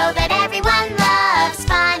trio that everyone loves.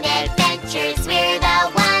 Fun adventures, we're the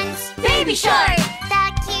ones. Baby Shark, the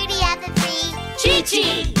cutie of the three.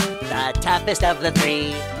 Gigi, The toughest of the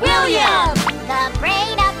three. William, the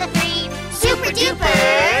brain of the three. Super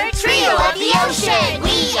duper trio of the ocean.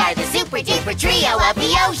 We are the super duper trio of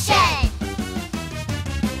the ocean.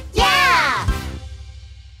 Yeah!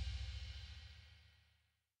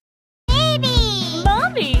 Baby!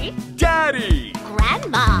 Mommy, Daddy!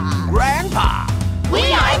 Grandma, Grandpa! We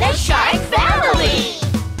are the shark family!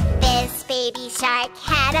 This baby shark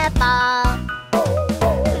had a ball.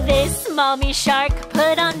 this mommy shark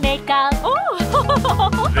put on makeup.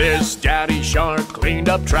 Oh, This daddy shark cleaned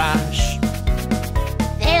up trash.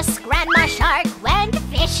 this grandma shark went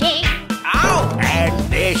fishing. Ow! And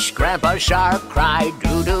this grandpa shark cried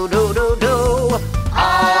doo-doo-doo-doo-doo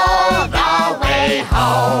all the way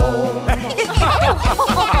home.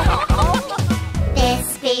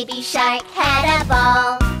 This baby shark had a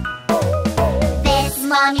ball. This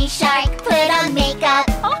mommy shark put on makeup.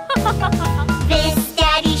 This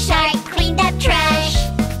daddy shark cleaned up trash.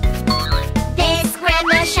 This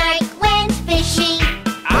grandma shark went fishing.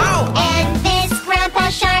 Ow! And this grandpa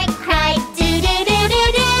shark cried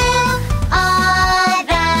doo-doo-doo-doo-doo all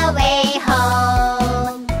the way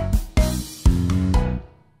home.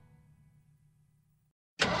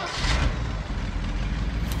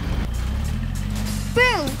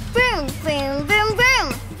 Vroom, vroom, vroom, vroom, vroom.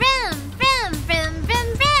 Vroom, vroom, vroom, vroom,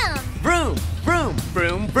 vroom. Vroom,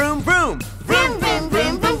 vroom, vroom, vroom, vroom. Vroom, vroom,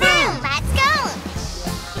 vroom, vroom, vroom. Let's go.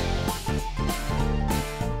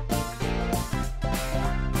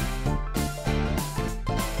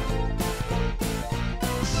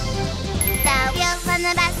 The wheels on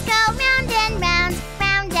the bus go round and round,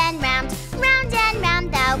 round and round, round and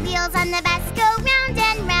round. The wheels on the bus go round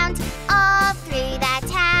and round, all through the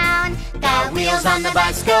town. The wheels on the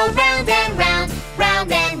bus go round and round,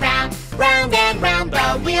 round and round, round and round.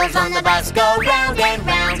 The wheels on the bus go round and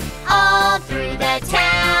round, all through the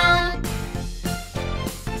town.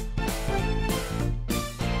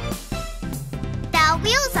 The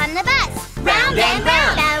wheels on the bus, round and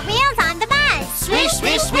round. The wheels on the bus, swish,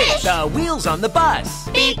 swish, swish. The wheels on the bus.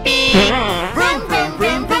 Beep, beep. Vroom, vroom,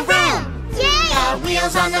 vroom, vroom, vroom. Yeah! The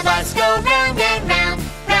wheels on the bus go round and round,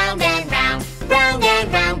 round and round, round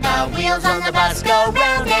and round. The wheels on the bus go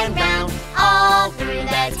round and round, all through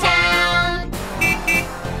the town.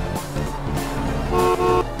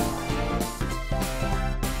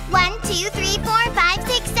 1, 2, 3, 4, 5,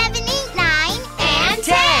 6, 7, 8, 9, and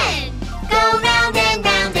 10. Go round and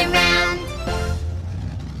round and round.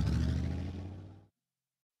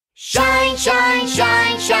 Shine, shine,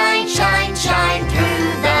 shine, shine, shine, shine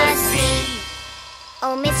through the sea.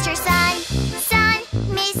 Oh, Mr. Sun, Sun,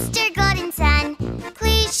 Mr. Golden Sun,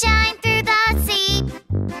 please shine through the sea.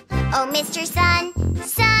 Oh, Mr. Sun,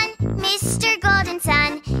 Sun, Mr. Golden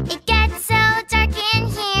Sun, it gets so dark in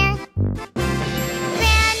here.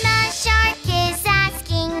 Grandma Shark is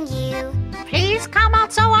asking you, please come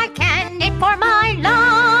out so I can knit for my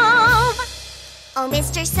love. oh,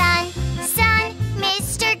 Mr. Sun, Sun,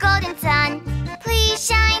 Mr. Golden Sun, please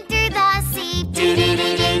shine through the sea.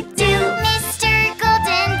 Do-do-do-do-do. Mr.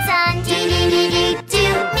 Golden Sun. Do-do-do-do-do.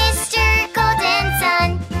 Mr. Golden Sun.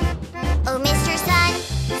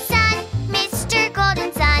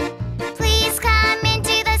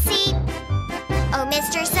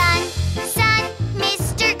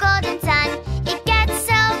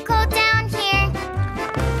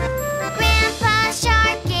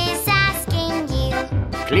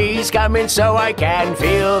 Please come in so I can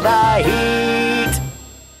feel the heat.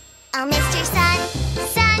 Oh, Mr. Sun,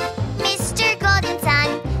 Sun, Mr. Golden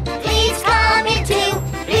Sun, please come in too,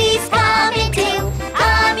 please come in too,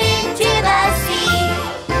 come into the sea.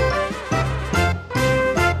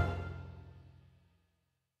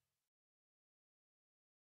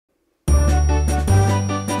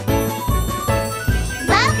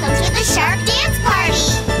 Welcome to the Shark Dance Party.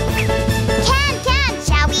 Can,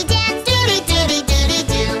 shall we dance? Doody, doody, doody,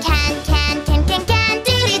 doo. Can,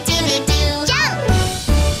 doody, doody, doo. Jump!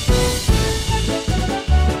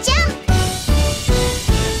 Jump!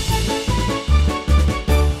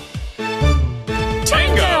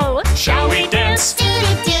 Tango! Shall we dance?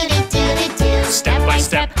 Doody, doody, doody, doo. Step by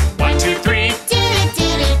step, 1, 2, 3. Doody,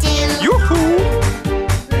 doody, doo. Yoo-hoo!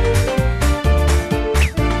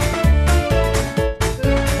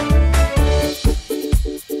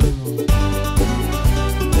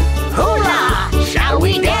 Hula! Shall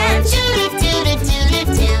we dance? Doody, doody, doody,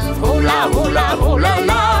 doo. Hula, hula, hula,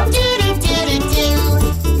 la. Doody, doody, doo.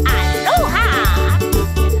 Aloha!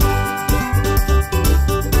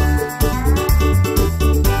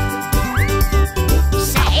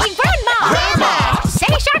 Say Grandma! Grandma!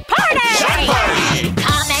 Say Shark Party! Shark Party!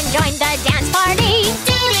 Come and join the dance party.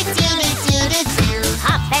 Doody, doody, doody, doo.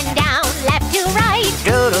 Up and down, left to right.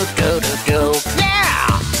 Do-do, do-do, do. Yeah!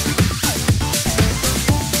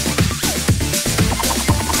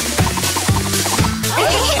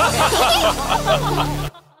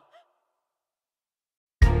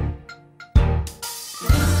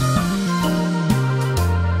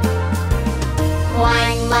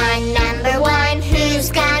 One, number one,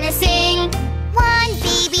 who's gonna sing? One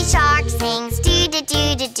baby shark sings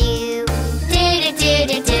do-do-do-do-do.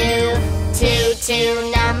 Do-do-do-do-do.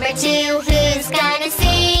 Two, number two, who's gonna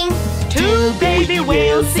sing? Two baby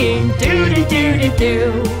whales sing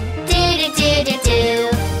do-do-do-do-do. Do-do-do-do-do.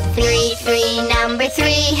 Three, number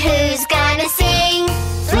three, who's gonna sing?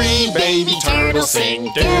 Three baby turtles sing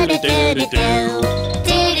do-do-do-do-do.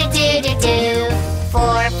 Do-do-do-do-do.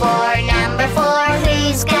 Four, number four,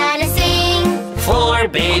 who's gonna sing? Four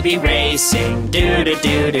baby rays sing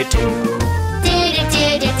do-do-do-do-do.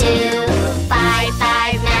 Do-do-do-do-do. Five,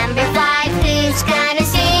 number five, who's gonna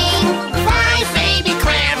sing? Five baby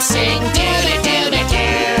crabs sing do-do-do-do-do.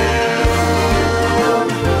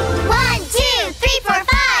 1, 2, 3, 4,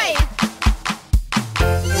 5.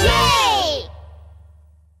 Yay!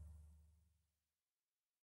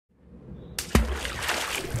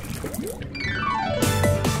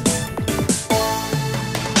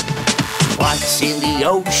 What's in the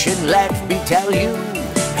ocean, let me tell you.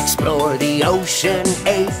 Explore the ocean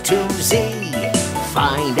A to Z.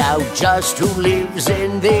 Find out just who lives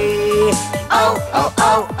in the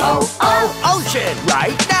ocean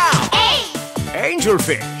right now. A,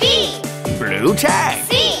 Angelfish, B, blue tang,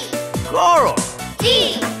 C, coral,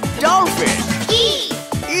 D, dolphin, E,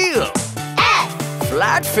 eel, F,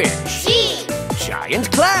 flatfish, G, giant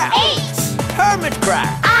crab, H, hermit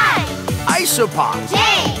crab, I, isopod, J,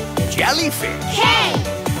 jellyfish, K,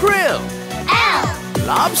 krill, L,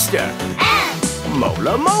 lobster, M,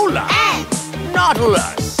 mola, N.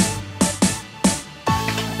 nautilus.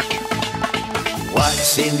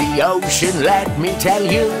 What's in the ocean, let me tell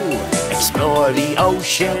you. Explore the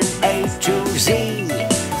ocean A to Z.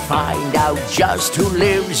 Find out just who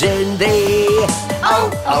lives in the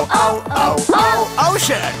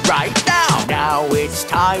ocean right now. Now it's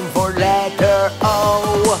time for letter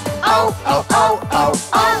O.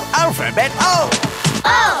 Alphabet O.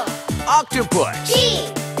 O, Octopus, P,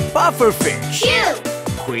 pufferfish, Q,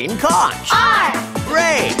 queen conch, R,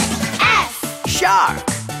 ray, S, shark,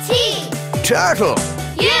 T, turtle,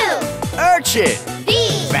 U, urchin,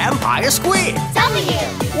 V, vampire squid, W,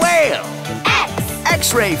 whale, X,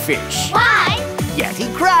 x-ray fish, Y, yeti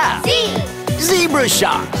crab, Z, zebra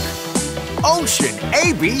shark, ocean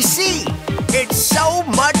ABC. It's so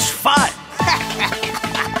much fun.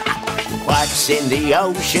 What's in the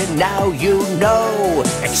ocean now you know.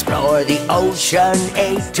 Explore the ocean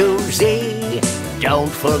A to Z. Don't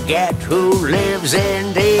forget who lives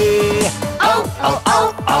in the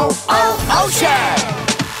ocean.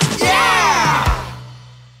 Yeah!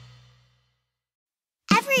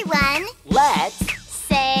 Everyone, Let's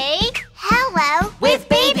say hello with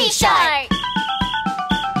Baby Shark.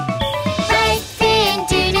 Right fin,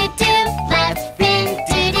 do-do-do. Left fin,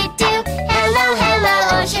 do-do-do. Hello,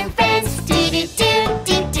 hello, ocean friends.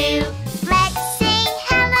 Do-do-do-do-do. Let's say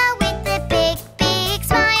hello with a big, big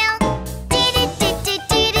smile.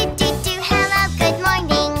 Do-do-do-do-do-do-do. Hello, good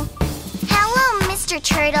morning. Hello, Mr.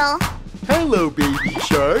 Turtle. Hello, Baby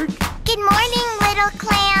Shark. Good morning, little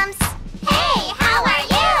clams. Hey, how are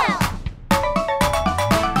you?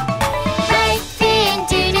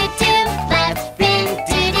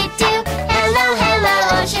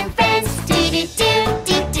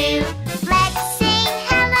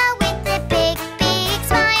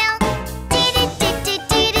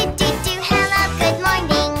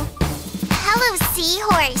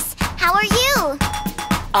 course. How are you?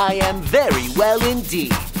 I am very well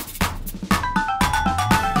indeed.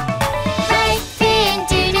 Right fin,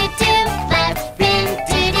 doo-doo-doo. Left fin,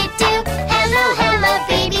 doo-doo-doo. Hello, hello,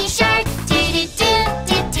 baby shark.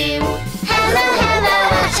 Doo-doo-doo-doo-doo. Hello, hello,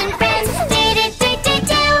 ocean friends.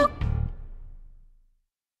 Doo-doo-doo-doo-doo.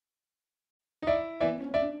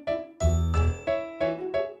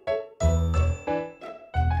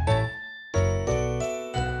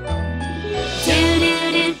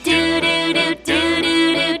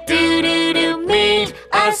 Do-do-do-do-do-do-do-do-do-do. Meet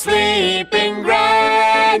a sleeping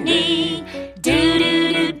granny.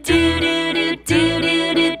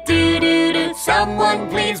 Do-do-do-do-do-do-do-do-do. Someone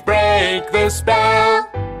please break the spell.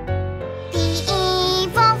 The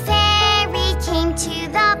evil fairy came to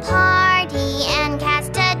the party and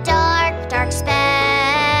cast a dark, dark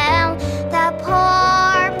spell. The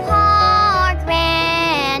poor, poor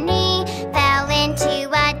granny fell into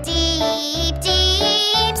a deep,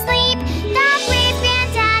 deep sleep. The brave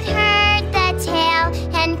granddad heard the tale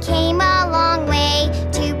and came a long way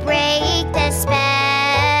to break the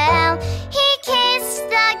spell. He kissed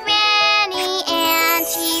the granny and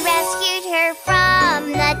he rescued her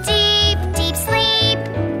from the deep, deep sleep.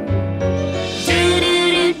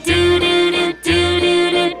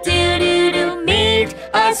 Do-do-do-do-do-do-do-do-do. Meet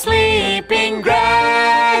a sleeping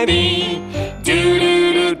granny.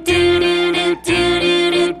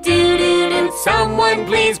 Do-do-do-do-do-do-do-do-do. Someone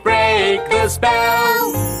please break the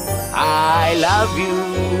spell. I love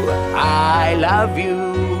you, I love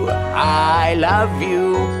you, I love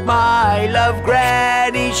you, my love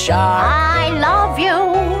Granny Shark. I love you.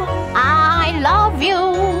 I love you.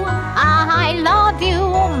 I love you.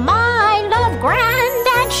 My love,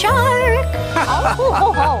 Granddad Shark.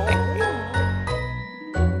 Oh.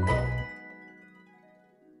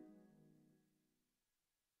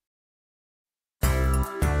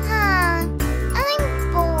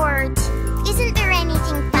 I'm bored. Isn't there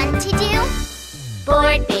anything fun to do?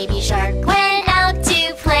 Bored baby shark went out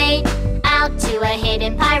to play, out to a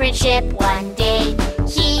hidden pirate ship one day.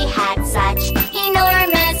 He had such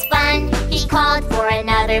enormous fun, he called for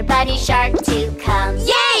another buddy shark to come.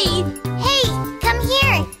 Yay! Hey, come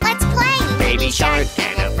here. Let's play. Baby Shark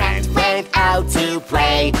and a friend went out to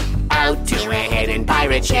play, out to a hidden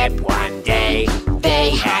pirate ship one day.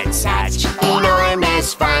 They had such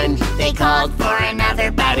enormous fun, they called for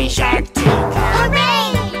another buddy shark to come.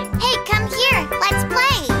 Hooray! Hey, come here. Let's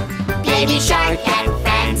play. Baby shark and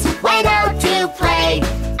friends went out to play,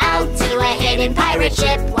 out to a hidden pirate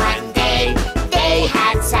ship one day. They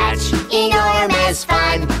had such enormous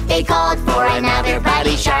fun, they called for another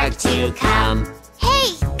buddy shark to come.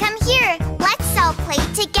 Hey, come here. Let's all play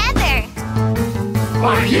together.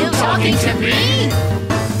 Are you talking to me?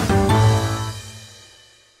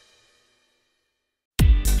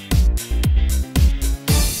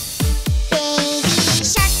 Baby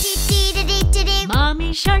shark, doo-doo-doo-doo-doo.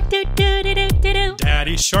 Mommy shark do do do do do do.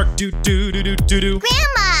 Daddy shark do do do do do do.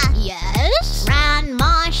 Grandma. Yes?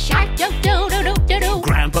 Grandma Shark. Do-do-do-do-do-do.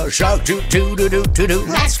 Grandpa Shark do-do-do-do-do-do.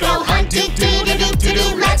 Let's go hunt,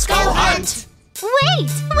 do-do-do-do-do-do. Let's go hunt. Wait.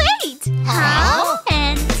 Huh?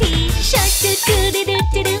 Auntie shark do do do do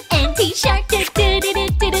do do. Auntie shark do do do do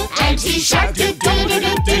do do. Auntie shark,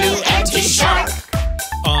 do-do-do-do-do-do. Auntie shark.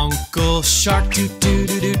 Uncle shark do do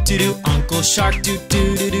do do do do. Uncle shark do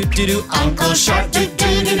do do do do do. Uncle shark,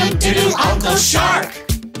 do-do-do-do-do-do. Uncle shark.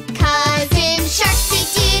 Cousin sharks,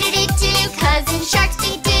 doo-doo-doo-doo-doo. Cousin sharks,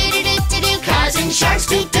 doo-doo-doo-doo-doo. Cousin sharks,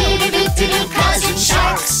 do-do-do-do-do-do. Cousin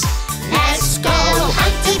sharks. Let's go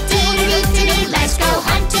hunt, do-do-do-do-do. Let's go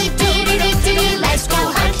hunt, do-do-do-do-do. Let's go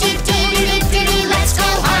hunt, do-do-do-do-do. Let's go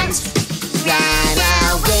hunt. Run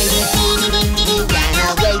away, doo-doo-doo-doo-doo. Run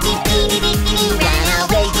away, doo-doo-doo-doo-doo. Run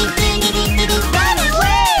away, doo-doo-doo-doo-doo. Run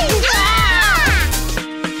away!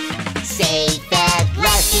 Safe at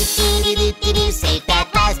last, do-do-do-do-do. Safe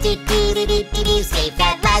at last, do-do-do-do-do. Safe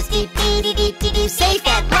at last, do-do-do-do-do. Safe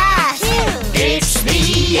at last. It's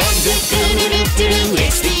the end of do-do-do-do-do.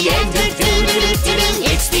 It's the end of do-do-do-do-do.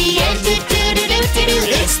 It's the end of do-do-do-do-do.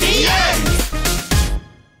 It's the end.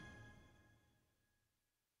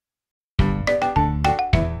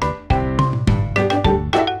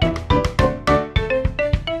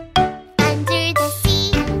 Under the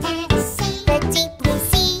sea, the deep blue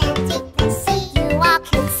sea, you all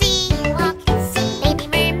can see, baby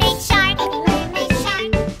mermaid shark,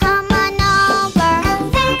 come on over,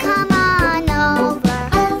 come on over,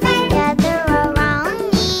 gather around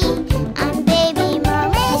me, I'm baby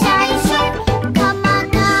mermaid shark, come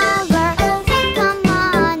on over,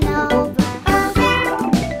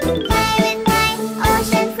 play with my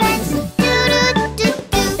ocean friends, do-do-do-do.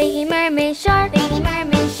 Baby mermaid shark,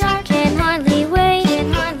 can hardly wait,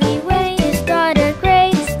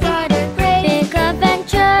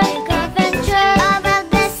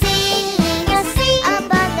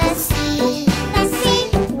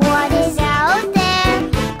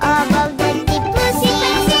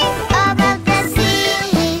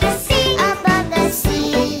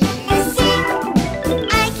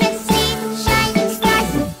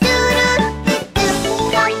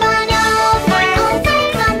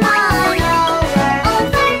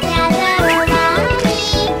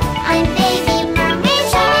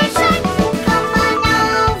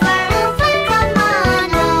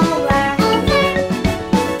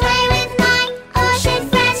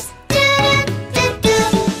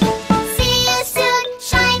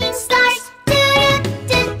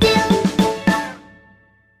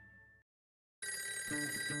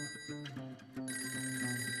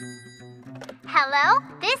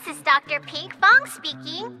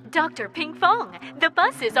 speaking. Dr. Pinkfong, the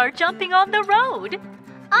buses are jumping on the road.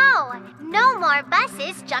 Oh, no more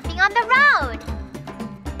buses jumping on the road.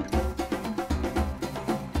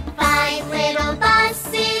 5 little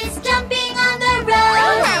buses jumping on the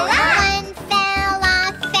road. One fell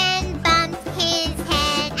off and bumped his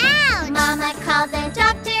head. Ouch! Mama called the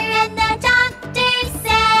doctor and the doctor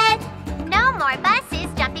said, no more buses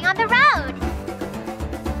jumping on the road.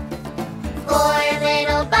 4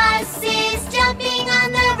 little buses jumping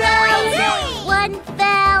on the road. One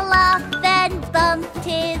fell off and bumped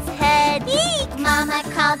his head. Eek! Mama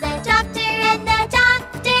called the doctor and the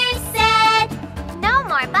doctor said, no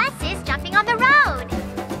more buses jumping on the road.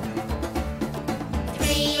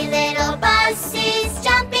 3 little buses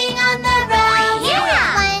jumping on the road.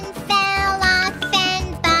 One fell off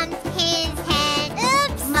and bumped his head.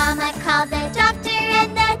 Oops! Mama called the doctor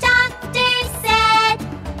and the doctor said,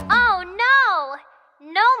 oh no!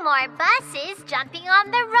 No more buses jumping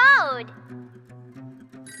on the road.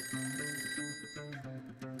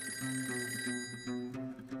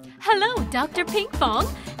 Hello, Dr. Pinkfong.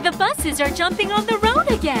 The buses are jumping on the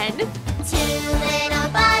road again. 2 little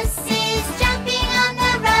buses jumping on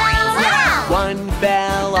the road. Wow! One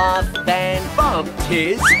fell off and bumped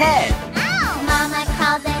his head. Ow! Mama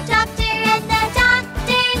called the doctor and the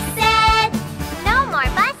doctor said, no more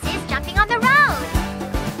buses jumping on the road.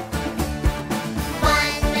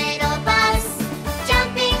 1 little bus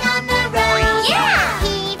jumping on the road. Yeah!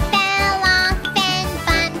 He fell off and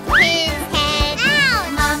bumped his head. Ow!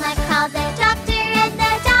 Mama called the doctor and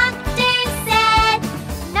the doctor said,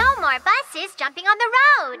 no more buses jumping on the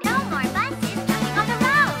road. No more buses jumping on the road.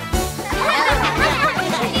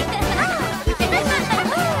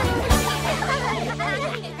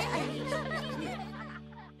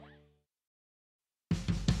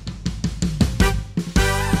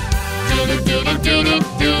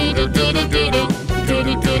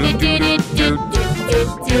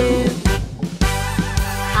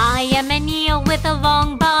 I am an eel with a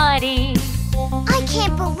long body. I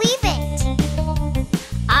can't believe it.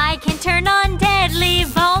 I can turn on deadly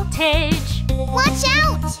voltage. Watch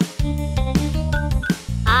out!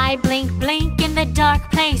 I blink, blink in the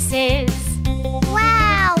dark places.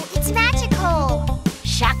 Wow, it's magical.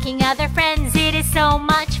 Shocking other friends, it is so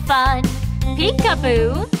much fun.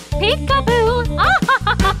 Peekaboo, peekaboo, ah ha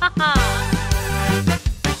ha ha ha.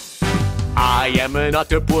 I am an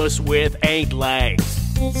octopus with 8 legs.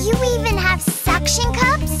 You even have suction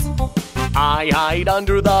cups? I hide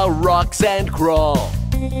under the rocks and crawl.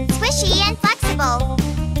 Squishy and flexible.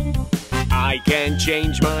 I can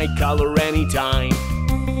change my color anytime.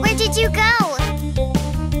 Where did you go?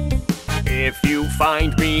 If you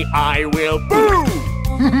find me, I will boom!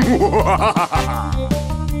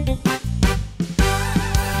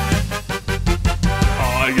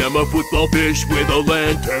 I am a football fish with a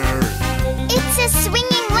lantern. It's a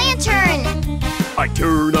swinging lantern. I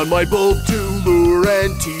turn on my bulb to lure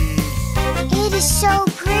and tease. It is so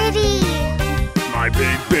pretty. My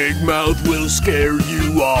big, big mouth will scare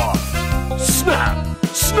you off. Snap!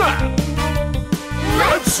 Snap!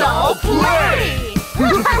 Let's all play!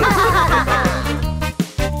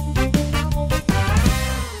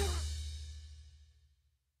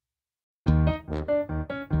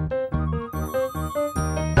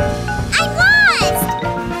 I'm lost!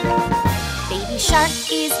 Baby shark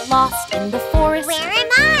is lost in the forest. Where am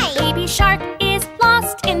I? Baby shark is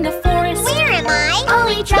lost in the forest. Where am I? Oh,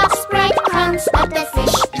 he drops breadcrumbs, but the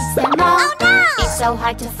fish eats them all. Oh no! It's so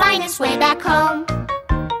hard to find his way back home.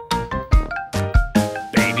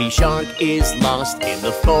 Baby shark is lost in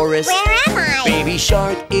the forest. Where am I? Baby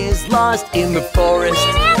shark is lost in the forest.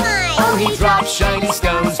 Where am I? Oh, he drops shiny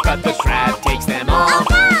stones, but the crab takes them all. Oh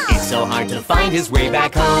no! It's so hard to find his way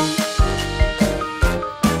back home.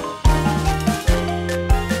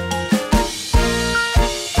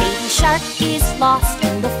 Baby shark is lost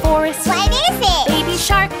in the forest. What is it? Baby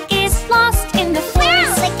shark is lost in the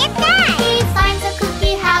forest. Wow, look at that! He finds a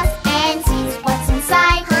cookie house and sees what's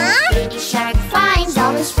inside. Huh? Baby shark finds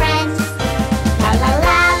all his friends. La la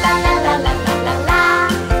la la la la la la la la.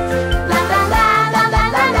 La la la la la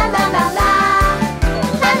la la la la la.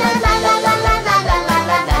 La la la la la la la la la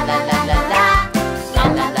la la la la la la. La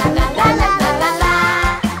la la la la la la la la.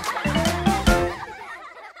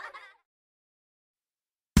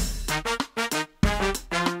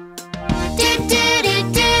 Do do do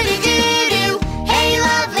do do do do. Hey,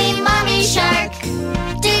 lovely mommy shark.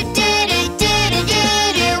 Do do do do do do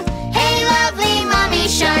do. Hey, lovely mommy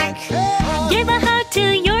shark. Give a hug to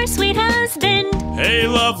your sweet husband. Hey,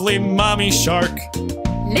 lovely mommy shark.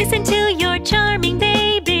 Listen to your charming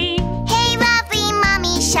baby. Hey, lovely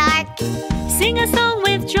mommy shark. Sing a song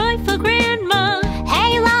with joyful grandma.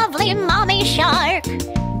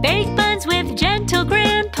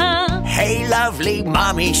 Hey, lovely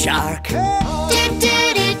mommy shark. Do do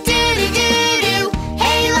do do do do do.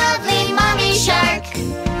 Hey, lovely mommy shark.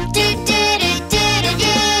 Do do do do do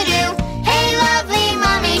do do. Hey, lovely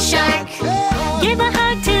mommy shark. Give a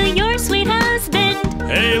hug to your sweet husband.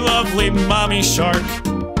 Hey, lovely mommy shark.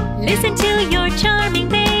 Listen to your charming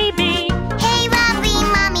baby. Hey, lovely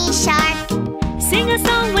mommy shark. Sing a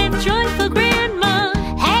song with joyful grandma.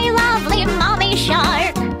 Hey, lovely mommy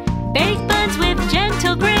shark. Bake buns with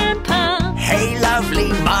gentle grandpa. Hey, lovely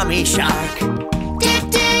mommy shark. Do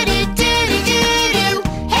do do do do do do.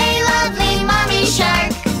 Hey, lovely mommy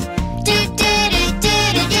shark. Do do do do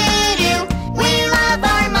do do do. We love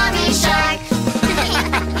our mommy shark.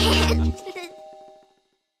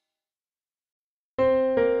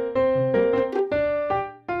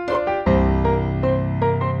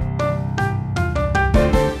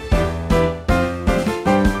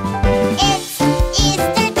 It's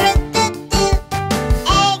Easter,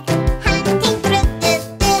 egg hunting,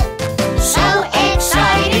 So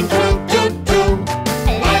exciting,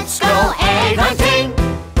 let's go egg hunting.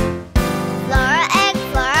 Flora egg,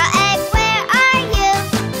 where are you?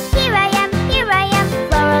 Here I am,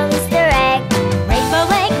 Flora Easter egg.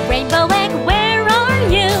 Rainbow egg, where are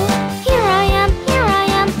you? Here I am,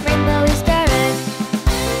 Rainbow Easter egg.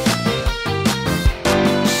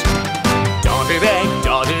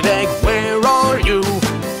 Dotted egg, where are you?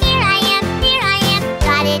 Here I am,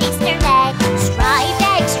 dotted Easter egg.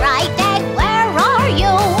 Striped egg, where are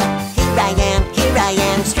you? Here I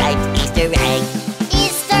am, striped Easter egg.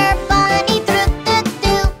 Easter bunny,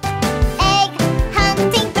 egg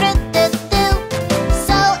hunting,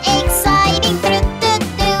 so exciting,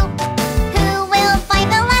 Who will find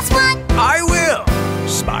the last one? I will.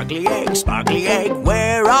 Sparkly egg,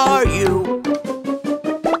 where are you?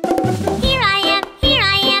 Here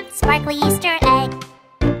I am, sparkly Easter egg.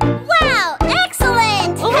 Wow,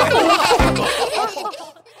 excellent!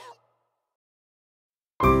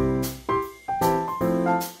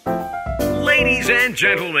 Ladies and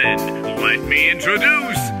gentlemen, let me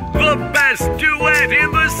introduce the best duet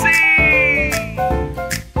in the sea!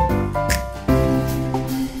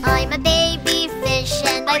 I'm a baby fish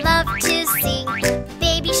and I love to sing.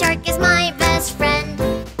 Baby shark is my best friend.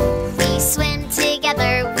 We swim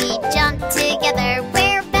together, we jump together.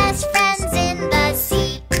 We're best friends in the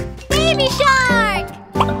sea. Baby shark!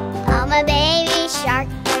 I'm a baby shark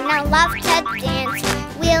and I love to dance.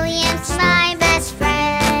 William's my best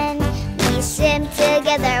friend. We swim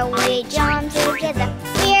together, we jump together.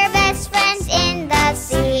 We're best friends in the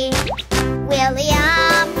sea.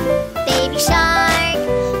 William, baby shark,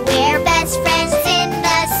 we're best friends in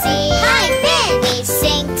the sea. Hi, Ben! We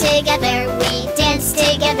sing together, we dance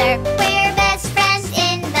together. We're best friends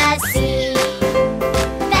in the sea.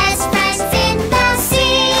 Best friends in the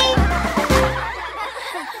sea.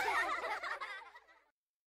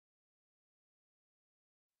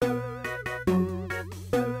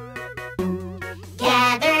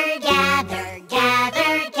 Gather, gather,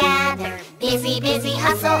 gather, gather. Busy, busy,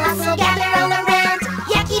 hustle, hustle, gather all around.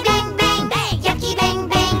 Yucky bang bang, yucky bang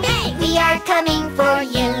bang, we are coming for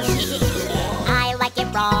you. I like it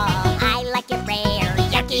raw, I like it rare.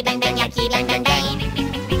 Yucky bang bang, yucky bang bang bang.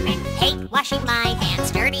 Hate washing my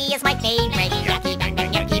hands, dirty is my favorite. Yucky bang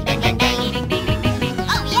bang, yucky bang bang bang.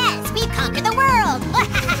 Oh yes, we've conquered the world.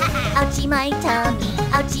 Ouchie my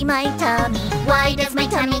tummy, why does my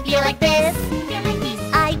tummy feel like this?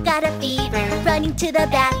 I got a fever, running to the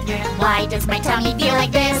bathroom. Why does my tummy feel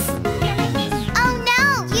like this? Oh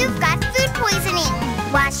no, you've got food poisoning.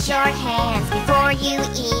 Wash your hands before you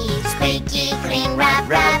eat. Squeaky clean, rub,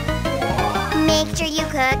 rub. Make sure you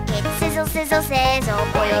cook it. Sizzle, sizzle, sizzle.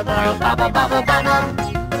 Boil, boil, bubble, bubble, bubble.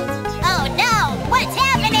 Oh no, what's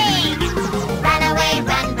happening? Run away,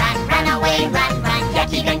 run, run, run away, run, run.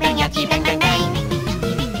 Yucky bang bang, yucky bang bang bang.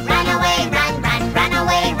 Run away, run, run, run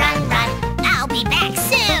away, run, run. I'll be back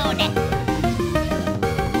soon.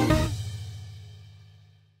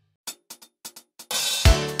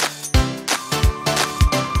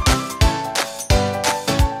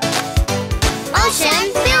 Ocean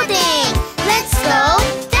building, let's go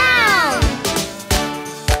down.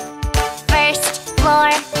 First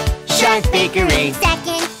floor, Shark bakery.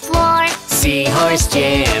 second floor, Seahorse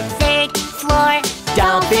gym. third floor,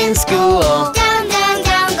 Dolphin school. down, down,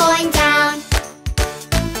 down, going down.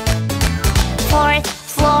 Fourth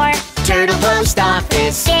floor, Turtle post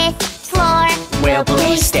office. fifth floor, Whale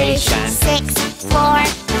police station. sixth floor,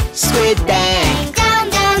 Squid bank. down,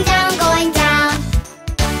 down, down, going down.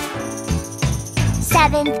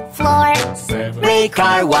 Seventh floor, Ray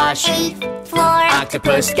car wash. eighth floor,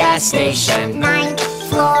 Octopus gas station. ninth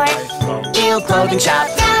floor, Eel clothing shop.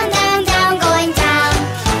 down, down, down, going down.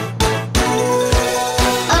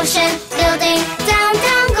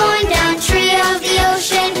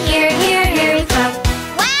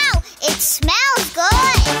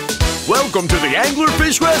 Welcome to the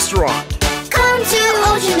Anglerfish Restaurant. Come to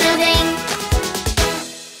ocean living.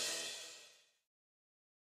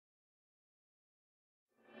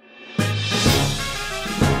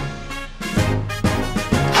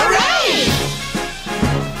 Hooray!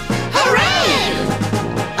 Hooray!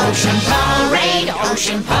 Ocean parade,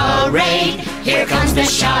 ocean parade. Here comes the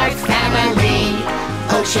shark family.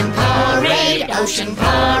 Ocean parade, ocean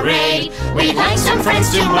parade. We'd like some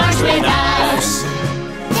friends to march with us.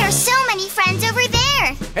 There's so many friends over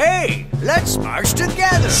there. Hey, let's march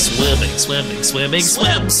together. Swimming, swimming, swimming,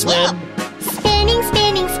 swim, swim. Spinning,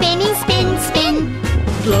 spinning, spinning, spin, spin.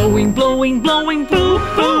 Blowing, blowing, blowing, boo,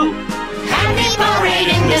 boo. Happy parade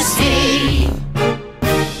in the sea.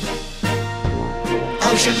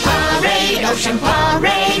 Ocean parade, ocean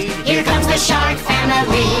parade. Here comes the shark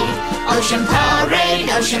family. Ocean parade.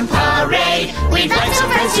 We'd like some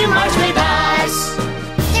friends to march with us.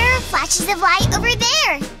 There are flashes of light over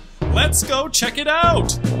there. Let's go check it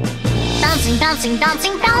out. Bouncing, bouncing,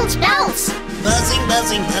 bouncing, bounce, bounce. Buzzing,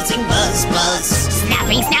 buzzing, buzzing, buzz, buzz.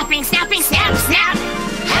 Snapping, snapping, snapping, snap, snap.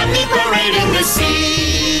 Happy parade in the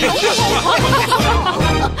sea.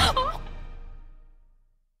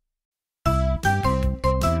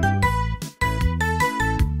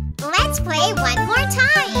 Let's play one more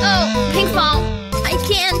time. Oh, Pinkfong, I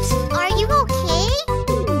can't. Are you okay?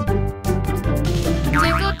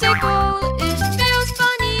 Tickle, tickle, it feels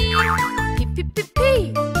funny. Pee, pee, pee, pee.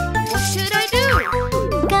 What should I do?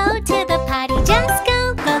 Go to the potty, just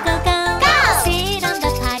go, go, go, go. Go. Sit on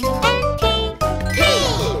the potty and pee. Pee.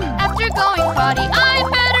 After going potty, I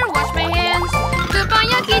better wash my hands. Goodbye,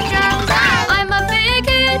 yucky germs. I'm a big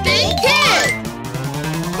kid. Big kid.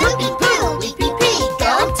 Whoopie poo, weepie pee.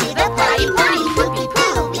 Go to the potty potty. Whoopie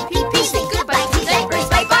poo, weepie pee. Say goodbye to diapers,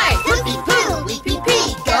 bye bye. Whoopie poo, weepie pee.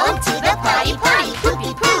 Go to the potty potty.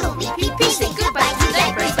 Whoopie poo, weepie pee. Say goodbye to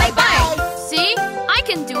diapers, bye bye. See? I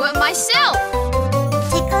can do it myself.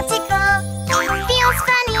 Tickle, tickle, feels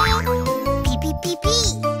funny. Pee, pee, pee, pee.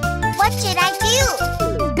 What should I do?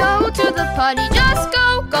 Go to the potty, just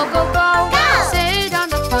go, go, go, go. Go. Sit on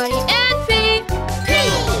the potty and pee.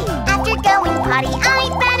 Pee. After going potty, I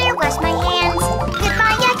better wash my hands.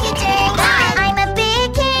 Goodbye, yucky germs. I'm a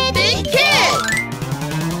big kid. Big kid.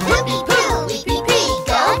 Whoopie poo, weepie pee.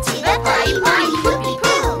 Go to the potty potty. Whoopie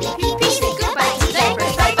poo, weepie pee. Say goodbye to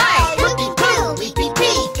diapers, bye bye. Whoopie poo, weepie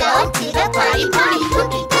pee. Go to the potty potty.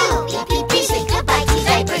 Whoopie poo, weepie pee. Say goodbye to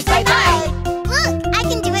diapers, bye bye. Look, I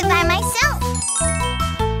can do it by myself.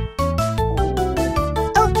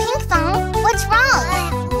 Oh, Pinkfong, what's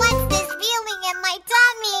wrong? What's this feeling in my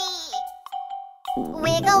tummy?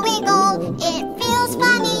 Wiggle, wiggle, it feels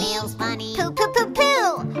funny. Feels funny. Poo, poo, poo,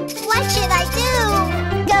 poo. What should I do?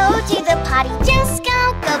 Go to the potty, just go,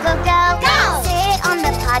 go, go, go. Go. Sit on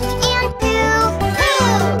the potty and poo. Poo.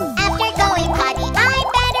 After going potty, I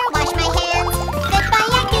better wash my hands. Goodbye,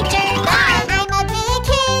 yucky germs. I'm a big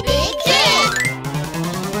kid. Big kid.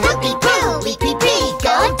 Whoopie poo, weepie pee.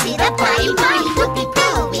 Go to the potty potty. Whoopie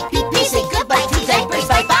poo, weepie pee. Say goodbye to diapers,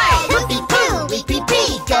 bye bye. Whoopie poo, weepie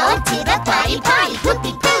pee. Go to the potty potty.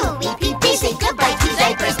 Whoopie poo, weepie pee. Say goodbye to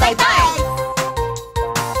diapers, bye bye.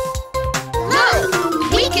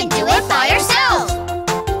 Look, we can do it by ourselves.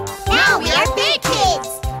 Now we are big kids.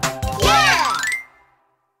 Yeah.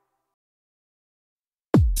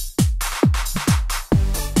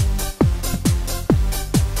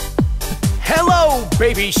 Hello,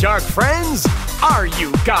 baby shark friends. Are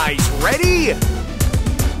you guys ready?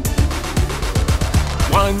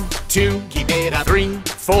 1, 2, keep it up. 3,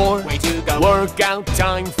 4, way to go. Workout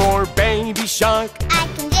time for baby shark. I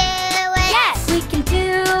can do it. Yes, we can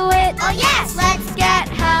do it. Oh, yes. Let's get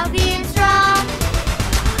healthy and strong.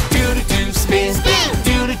 Do-do-do spin, Spin.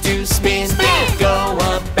 do-do-do spin, Spin. Go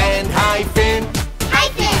up and hyphen.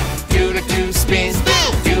 Hyphen. Do-do-do spin,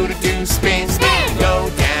 Spin. do-do-do spin, Spin. Go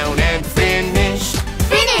down and finish.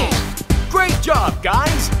 Finish. Great job,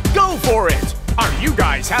 guys. Go for it. Are you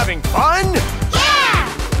guys having fun? Yeah.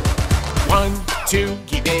 1, 2,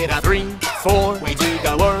 keep it up. 3, 4, way to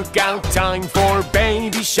go. Workout time for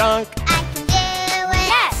baby shark. I can do it.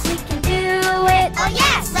 Yes, we can do it. Oh,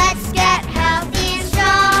 yes. Let's get healthy and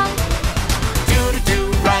strong.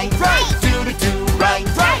 Do-do-do right, Right. Do-do-do right,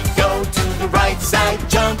 Right. Go to the right side,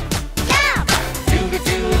 jump. Jump.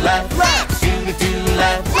 Do-do-do left, Left. Do-do-do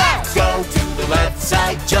left, Left. Go to the left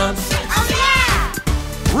side, jump. Oh, yeah.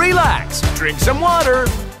 Relax, drink some water.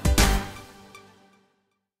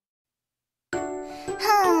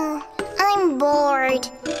 I'm bored.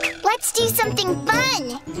 Let's do something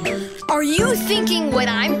fun. Are you thinking what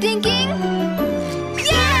I'm thinking?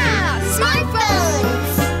 Yeah!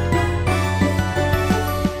 Smartphones!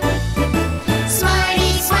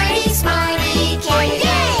 Smarty, smarty, smart.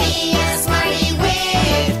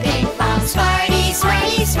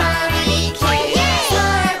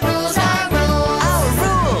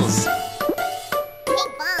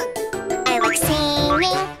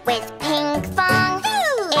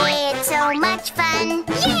 much fun.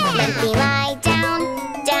 Yeah! Let me lie down,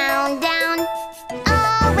 down, down.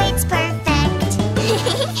 Oh, it's perfect.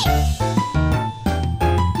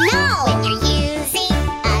 No! When you're using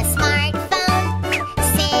a smartphone,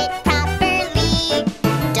 sit properly.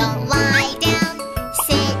 Don't lie down,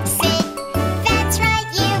 sit, sit. That's right,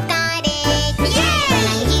 you got it. Yeah! When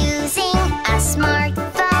I'm using a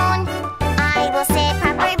smartphone, I will sit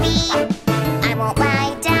properly. I won't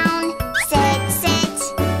lie down, sit, sit.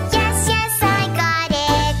 Yes, yes, I got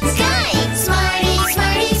it. Good! Smarty,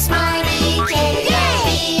 smarty, smarty kid. Yay!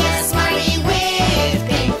 Be a smarty with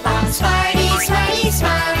Pinkfong. Smarty, smarty,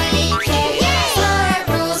 smarty kid. Yay! Smart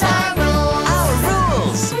rules are rules. Our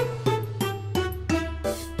rules!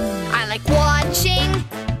 I like watching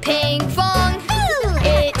Pinkfong.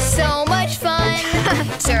 It's so much fun.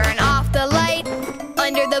 Turn off the light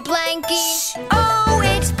under the blankie. Oh,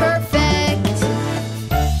 it's perfect.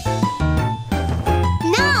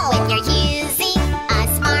 No! When you're using a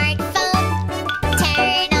smartphone,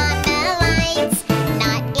 turn on the lights.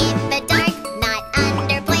 Not in the dark, not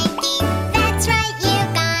under blankie. That's right, you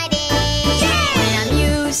got it. When I'm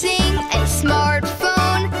using a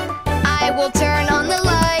smartphone, I will turn on the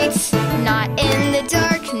lights. Not in the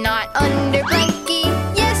dark, not under blankie.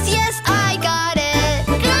 Yes, yes, I got it.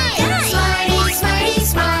 Good! Smarty, smarty,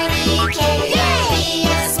 smarty kid. Yay! Be a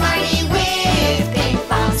smarty with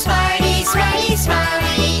Pinkfong. Smarty, smarty,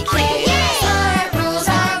 smarty kid. Yay! Smart rules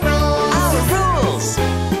are rules. Our rules!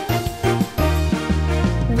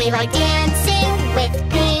 We like dancing with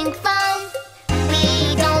Pinkfong. We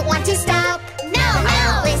don't want to stop. No,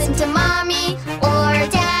 no! Listen to mommy or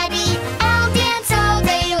daddy. I'll dance all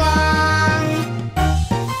day long.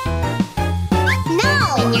 No!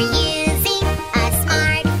 When you're using a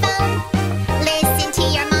smartphone, listen to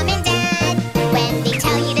your mom and dad. When they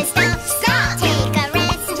tell you to stop, stop. Take a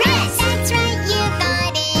rest, rest. That's right, you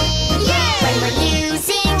got it. Yay! When we're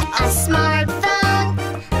using a smartphone,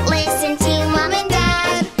 listen to mom and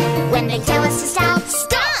dad. When they tell us to stop,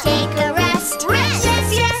 stop. Take a rest, rest.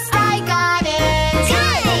 Yes, yes, I got it.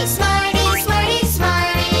 Good! Smarty, smarty,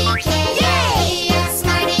 smarty kid. Yay! A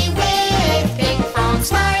smarty with Pinkfong.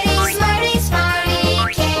 Smarty, smarty,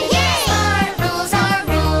 smarty kid. Yay! Smart rules are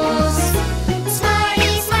rules.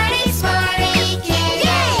 Smarty, smarty, smarty kid.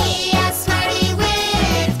 Yay! A smarty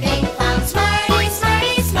with Pinkfong. Smarty,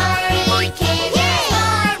 smarty, smarty kid. Yay!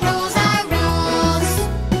 Smart rules are rules.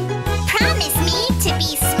 Promise me to be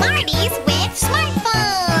smarties with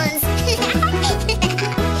smartphones.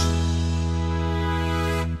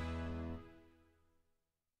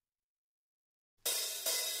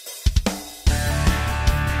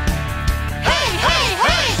 Hey, hey,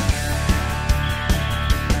 hey!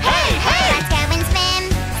 Hey, hey! Let's go and swim,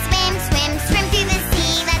 swim, swim, swim through the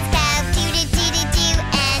sea. Let's go do do do do do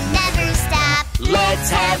and never stop. Let's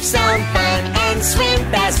have some fun and swim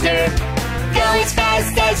faster. Go as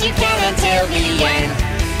fast as you can until the end.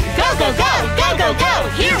 Go, go, go, go, go, go.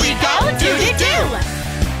 Here we go. Do, do, do.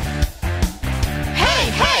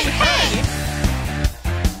 Hey, hey, hey.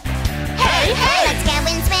 Hey, hey. Let's go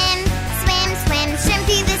and swim, swim, swim, swim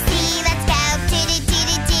through the sea. Let's go do do do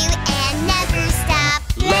do do and never stop.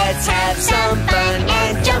 Let's have some fun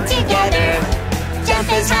and jump together. Jump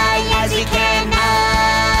as high as we can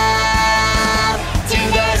up to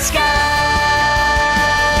the sky.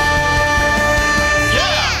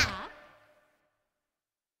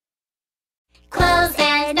 Close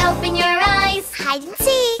and open your eyes. Hide and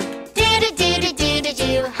seek. Do do do do do do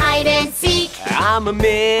do. Hide and seek. I'm a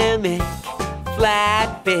mimic,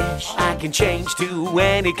 flatfish. I can change to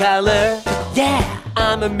any color. Yeah,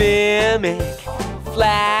 I'm a mimic,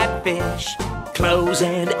 flatfish. Close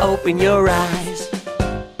and open your eyes.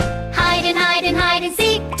 Hide and hide and hide and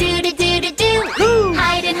seek. Do do do do do.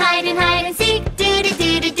 Hide and hide and hide and seek. Do do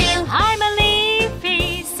do do do. I'm a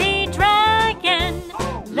leafy sea dragon.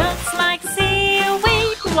 Looks like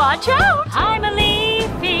seaweed. Watch out! I'm a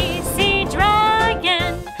leafy sea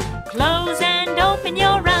dragon. Close and open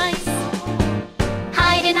your eyes.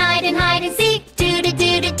 Hide and hide and hide and seek. Do do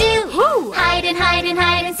do do do. Hide and hide and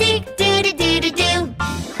hide and seek. Do do do do do.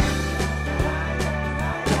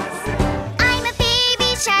 I'm a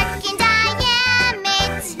baby shark and I am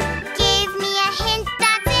it. Give me a hint,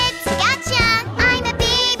 that's it. Gotcha. I'm a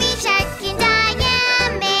baby shark and I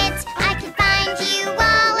am it. I can find you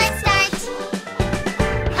all. Let's start.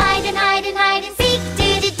 Hide and hide and hide and seek.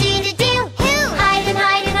 Do do do do do. Hide and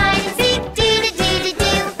hide and hide and seek. Do do do do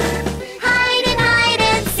do. Hide and hide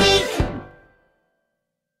and seek.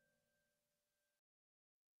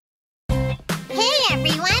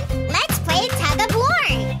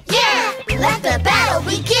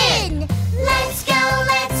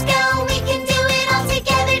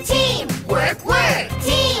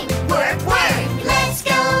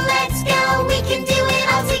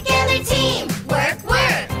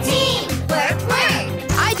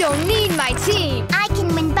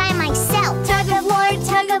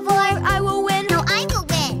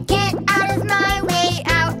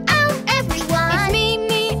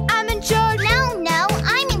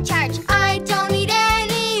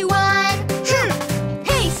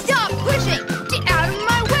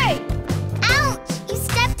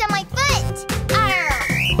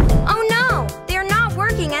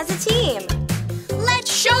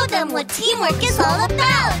 what teamwork is all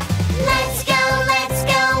about. Let's go,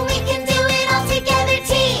 we can do it all together.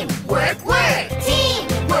 Team, work, work. Team,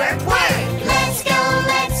 work, work. Let's go,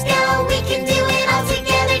 we can do it all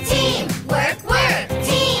together. Team, work, work.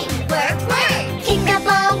 Team, work, work. Kick the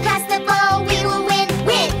ball, pass the ball, we will win,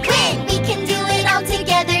 win, win. We can do it all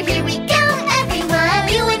together. Here we go, everyone.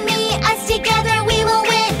 You and me, us together, we will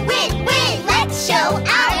win, win, win. Let's show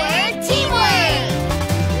our teamwork.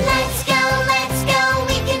 Let's go,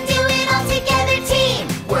 we can do it all together. Team,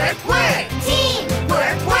 work, work. Team,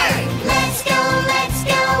 work, work. Let's go,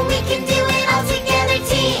 we can do it all together.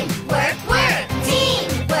 Team, work, work. Team,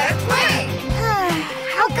 work, work.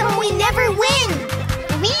 How come we never win?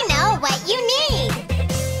 We know what you need.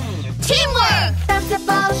 Teamwork! Bounce the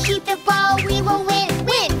ball, shoot the ball, we will win,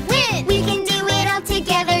 win, win. We can do it all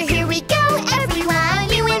together. Here we go, everyone.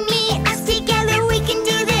 You and me, us together, we can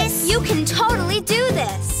do this. You can totally do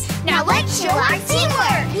this. Now let's show our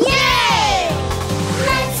teamwork! Yay!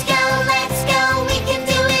 Let's go, we can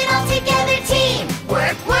do it all together. Team,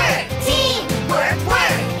 work, work. Team, work,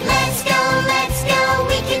 work. Let's go,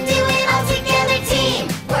 we can do it all together. Team,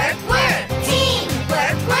 work, work. Team,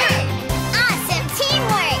 work, work. Awesome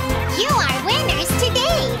teamwork! You are winners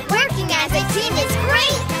today! Working as a team is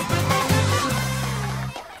great!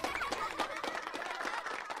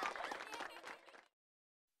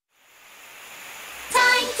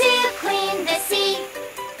 Time to clean the sea.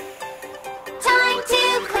 Time to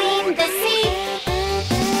clean the sea.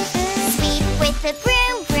 Sweep with the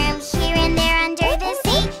broom, broom here and there under the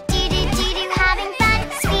sea. Do, having fun.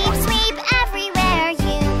 Sweep, sweep everywhere. You,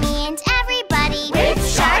 me, and everybody. With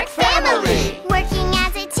Shark Family. Working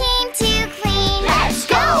as a team to clean. Let's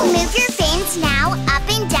go! Move your fins now, up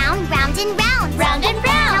and down, round and round.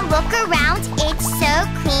 Round and round. Now look around, it's so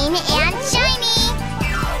clean and shiny.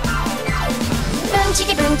 Boom,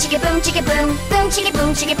 chicka boom, chicka boom, chicka boom. Boom, chicka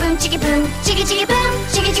boom, chicka boom, chicka boom. Chicka chicka boom,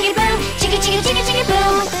 chicka chicka boom. Chicka chicka chicka chicka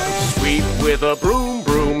boom. Sweep with a broom,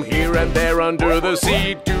 broom here and there under the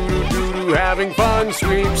sea. Do, having fun.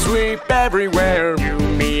 Sweep, sweep everywhere. You,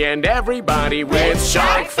 me, and everybody with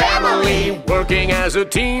Shark Family. Working as a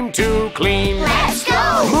team to clean. Let's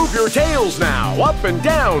go! Move your tails now, up and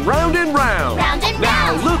down, round and round. Round and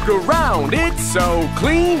Now round. look around, it's so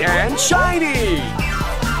clean and shiny.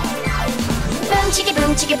 Boom, chicka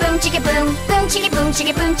boom, chicka boom, chicka boom. Boom, chicka boom,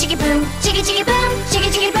 chicka boom, chicka boom. Chicka chicka boom, chicka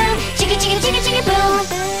chicka boom. Chicka chicka chicka chicka boom.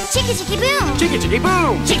 Chicka chicka boom. Chicka chicka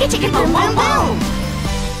boom. Chicka chicka boom, boom, boom.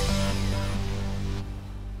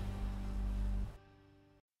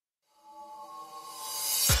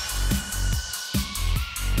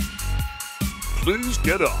 Please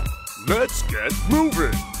get up. Let's get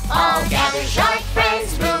moving. All gather, shark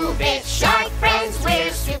friends, move it. Shark friends,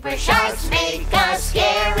 we're super sharks. Make a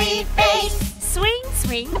scary face. Swing,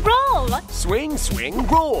 swing, roll. Swing, swing,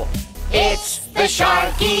 roll. It's the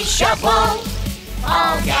Sharky Shuffle.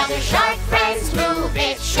 All gather, shark friends, move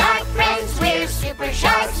it. Shark friends, we're super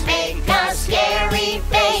sharks. Make a scary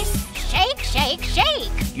face. Shake, shake,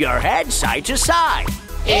 shake. Your head side to side.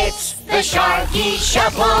 It's the Sharky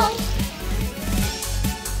Shuffle.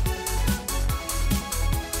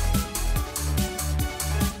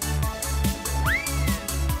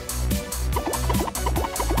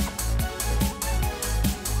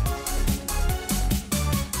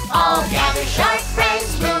 All gather, shark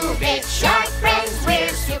friends, move it. Shark friends, we're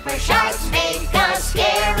super sharks. Make a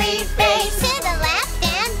scary face. To the left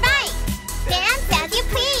and right. Dance as you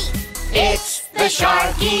please. It's the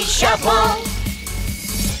Sharky Shuffle.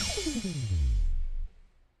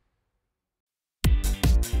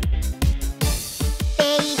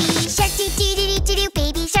 Baby shark doo doo doo doo doo.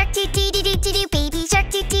 Baby shark doo doo doo doo doo. Baby shark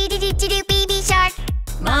doo doo doo doo doo. Baby shark.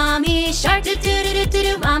 Mommy shark do do do do do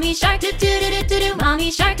do. Mommy shark do do do do do do.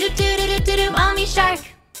 Mommy shark do do do do do do. Mommy shark.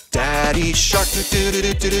 Daddy shark do do do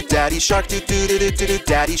do do do. Daddy shark do do do do do do.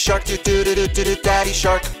 Daddy shark do do do do do do. Daddy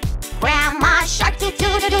shark. Grandma shark do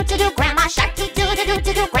do do do do do. Grandma shark do do do do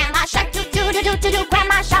do do. Grandma shark do do do do do do.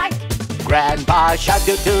 Grandma shark. Grandpa shark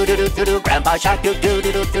do do do do do do. Grandpa shark do do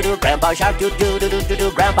do do do do. Grandpa shark do do do do do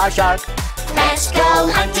do. Grandpa shark. Let's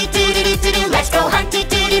go hunt do do do do do. Let's go hunt do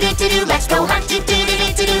do do do do. Let's go hunt do do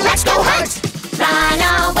do do do. Let's go hunt. Run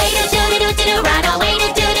away do do do do do. Run away do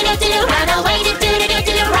do do do do. Run away do do do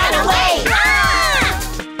do do. Run away.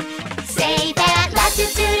 Save at last do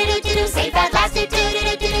do do do do. Save at last do do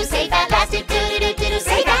do do do. Save at last do do do do do.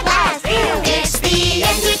 Save at last. It's the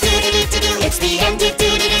end do do do do do. It's the end do do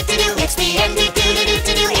do do do. It's the end do do do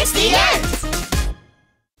do do. It's the end.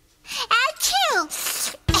 Achoo!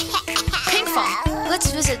 Pinkfong,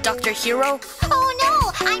 let's visit Dr. Hero. Oh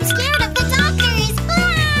no, I'm scared of the doctor.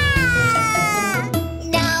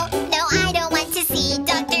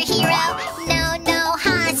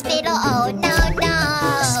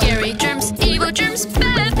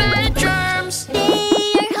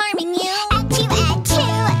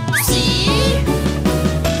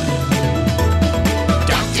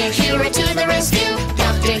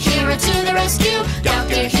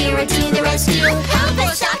 rescue. Help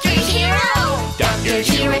us, Dr. Hero! Dr.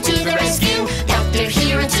 Hero to the rescue. Dr.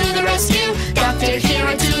 Hero to the rescue. Dr.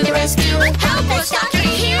 Hero to the rescue. Help us, Dr.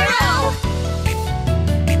 Hero!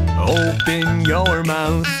 Open your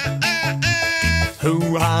mouth.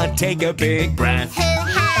 Hoo-ha, take a big breath.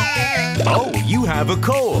 Oh, you have a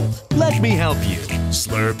cold. Let me help you.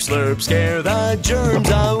 Slurp, slurp, scare the germs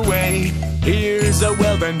away. Here's a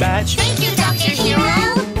well-done batch. Thank you, Dr. Hero!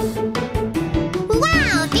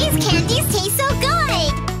 Wow, these candies taste so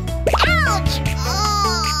good! Ouch!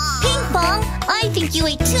 Pinkfong, I think you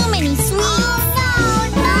ate too many sweets. Oh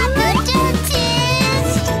no, not the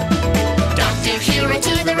dentist! Dr. Hero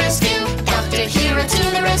to the rescue. Dr. Hero to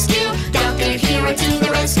the rescue. Dr. Hero to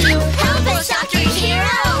the rescue. Help us, Dr.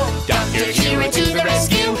 Hero! Dr. Hero to the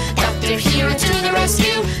rescue. Dr. Hero to the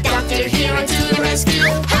rescue. Dr. Hero to the rescue.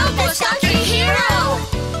 Help us, Dr. Hero!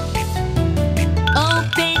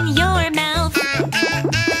 Open your mouth.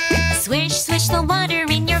 Swish, swish the water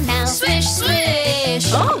in your mouth. Swish,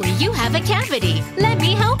 swish. Oh, you have a cavity. Let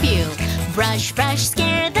me help you. Brush, brush,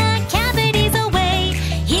 scare the cavities away.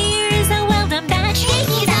 Here's a well-done batch. Thank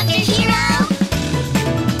you, Dr. Hero!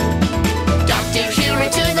 Dr. Hero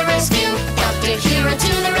to the rescue. Dr. Hero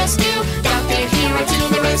to the rescue. Dr. Hero to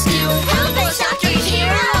the rescue. Help us, Dr.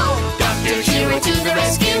 Hero! Dr. Hero to the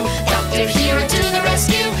rescue. Dr. Hero to the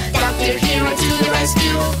rescue. Dr. Hero to the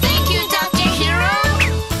rescue. Thank you, Dr. Hero!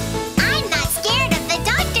 I'm not scared of the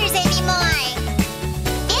doctors anymore.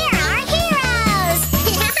 They're our heroes!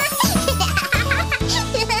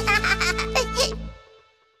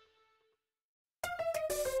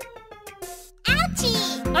 Ouchie!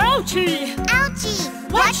 Ouchie!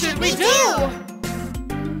 Ouchie! What should we do?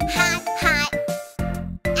 Hot, hot.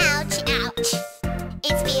 Ouch, ouch.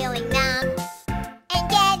 It's feeling numb and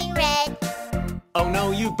getting red. Oh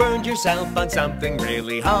no, you burned yourself on something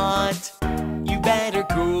really hot. You better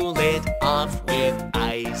cool it off with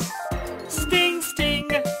ice. Sting,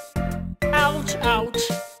 sting! Ouch, ouch!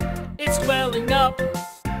 It's swelling up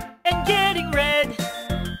and getting red.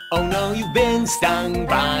 Oh no, you've been stung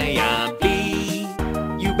by a bee.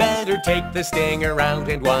 You better take the stinger out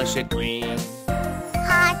and wash it clean.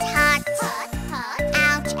 Hot, hot.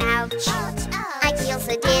 Ouch, ouch. I feel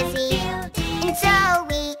so dizzy and so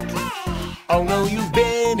weak. Oh no, you've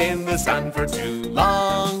been in the sun for too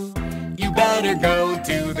long. You better go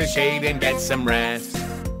to the shade and get some rest.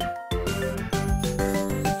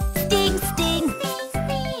 Sting, sting.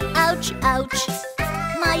 Ouch, ouch.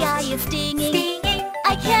 My eye is stinging.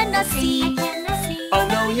 I cannot see. Oh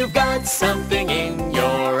no, you've got something in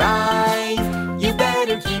your eye. You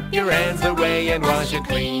better keep your hands away and wash it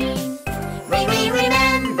clean.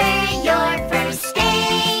 Remember your first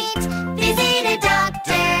aid. Visit a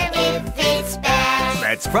doctor if it's bad.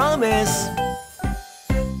 Let's promise.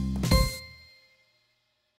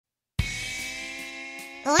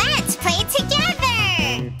 Let's play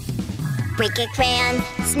together! Break a crayon,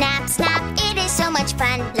 snap, snap, it is so much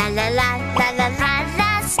fun. La la la, la la la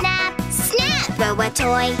la, snap, snap. Throw a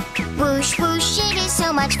toy, whoosh, whoosh, it is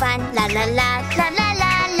so much fun. La la la, la la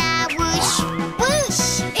la la, whoosh,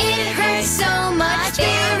 whoosh. It hurts so much,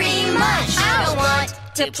 very much. I don't want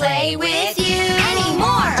to play with you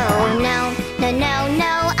anymore. Oh no, no, no,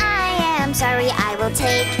 no, I am sorry, I will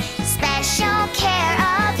take special care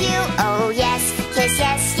of you. Oh yes, yes,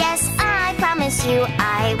 yes, yes, I promise you,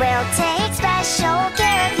 I will take special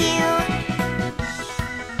care of you.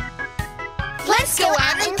 Let's go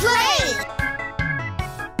out and play.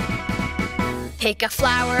 Pick a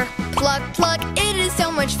flower, pluck, pluck, it is so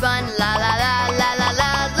much fun. La la la la la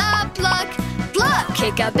la la, pluck, pluck.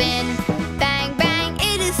 Kick a bin, bang, bang,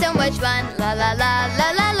 it is so much fun. La la la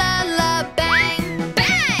la la la la, bang,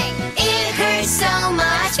 bang. It hurts so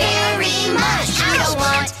much, very much. I don't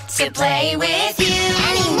want to play with you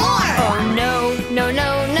anymore. Oh no, no,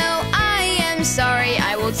 no, no, I am sorry,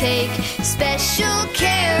 I will take special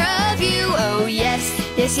care of you. Oh yes,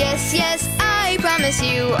 yes, yes, yes, I promise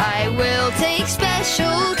you, I will take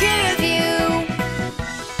special care of you.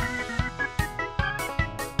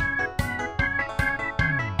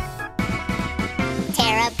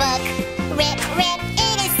 Tear a book, rip, rip,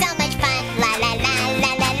 it is so much fun. La la la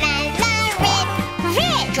la la la la, rip,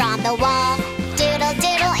 rip. Draw on the wall, doodle,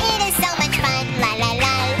 doodle, it is so much fun. La la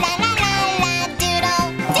la la la la la, doodle,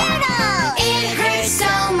 doodle. It hurts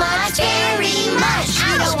so much, very much.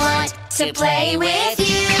 I don't want to play with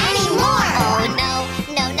you anymore. Oh no,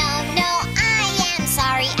 no, no, no, I am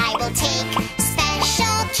sorry, I will take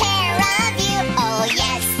special care of you. Oh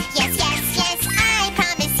yes, yes, yes, yes, I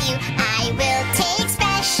promise you, I will take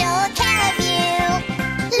special care of you.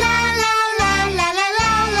 La la la la la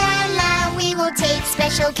la la la, we will take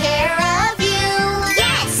special care of you.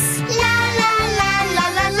 Yes! La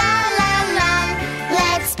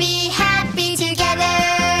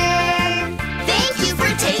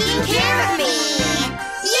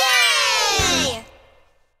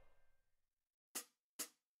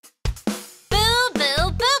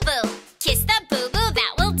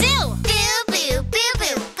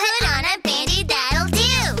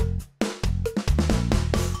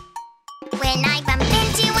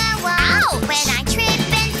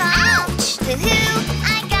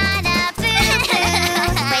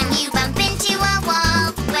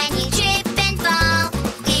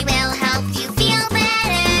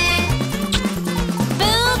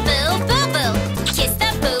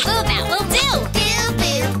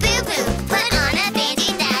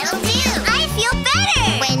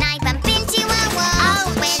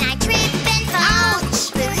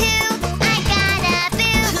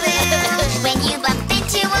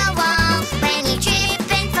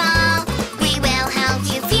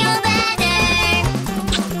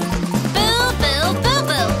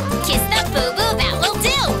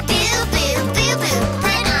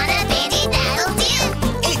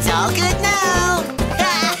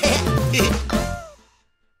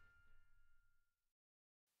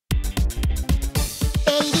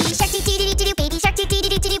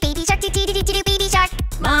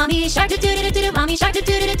Mommy shark do do do do. Mommy shark do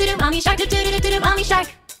do do do. Mommy shark do do do do. Mommy shark.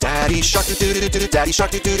 Daddy shark do do do do. Daddy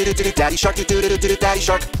shark do do do do. Daddy shark do do do do. Daddy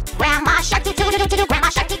shark. Grandma shark do do do do. Grandma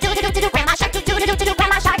shark do do do do. Grandma shark do do do do.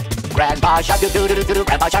 Grandma shark. Grandpa shark do do do do.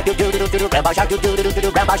 Grandpa shark do do do do. Grandpa shark do do do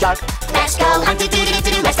do. Grandpa shark. Let's go hunt do do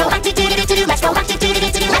do do. Let's go hunt do do do do. Let's go hunt do do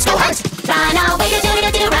do do. Let's go hunt. Run away do do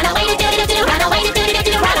do do. Run away do do do. Run away do do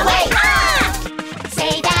do. Run away.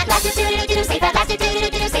 Say that last do do do do. Say that last do do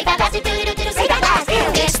do. Say that last do do do. Say that last.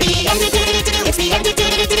 It's the end do do do do. It's the end do do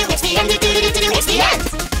do do. It's the end do do do. It's the end.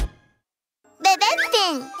 Bebe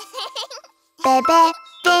fin. Bebe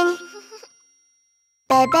fin.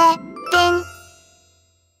 Bebe fin.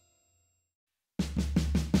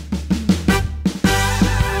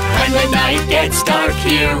 When the night gets dark,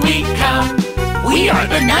 here we come. We are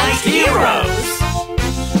the night heroes.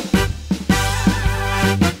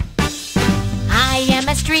 I am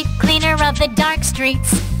a street cleaner of the dark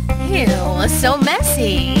streets. Ew, so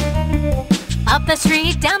messy. Up the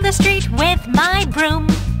street, down the street with my broom.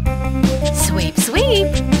 Sweep, sweep.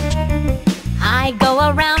 I go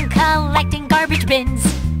around collecting garbage bins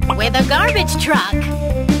with a garbage truck.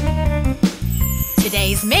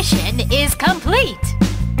 Today's mission is complete.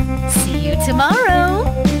 See you tomorrow.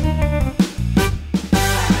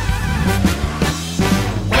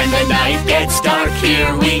 When the night gets dark,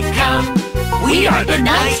 here we come. We are the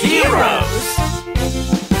night heroes.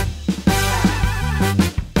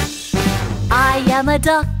 I am a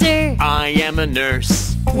doctor. I am a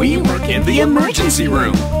nurse. We work in the emergency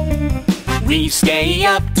room. We stay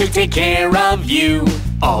up to take care of you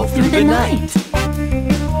all through the night.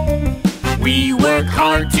 We work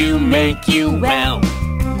hard to make you well.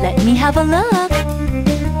 Let me have a look.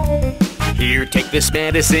 Here, take this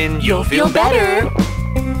medicine. You'll feel better.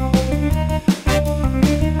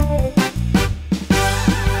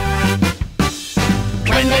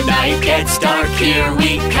 When the night gets dark, here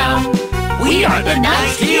we come. We are the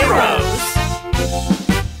night heroes.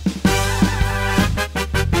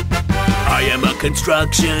 I am a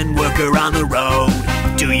construction worker on the road.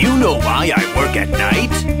 Do you know why I work at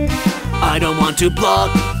night? I don't want to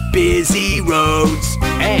block busy roads,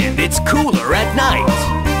 and it's cooler at night.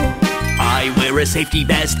 I wear a safety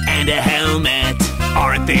vest and a helmet.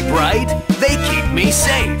 Aren't they bright? They keep me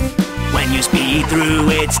safe. When you speed through,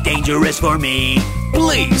 it's dangerous for me.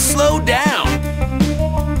 Please slow down.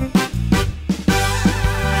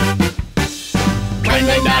 When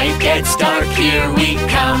the night gets dark, here we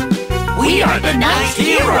come. We are the night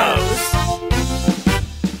heroes.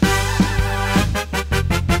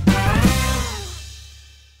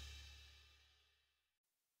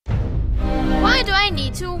 Why do I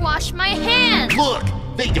need to wash my hands? Look,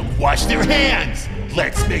 they don't wash their hands.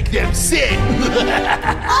 Let's make them sit.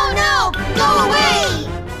 Oh no! Go away!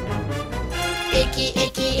 Icky,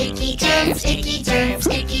 icky, icky germs, icky germs,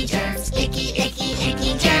 icky germs, icky, icky,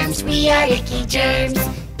 icky germs. We are icky germs.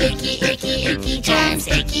 Icky, icky, icky germs,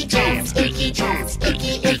 icky germs, icky germs,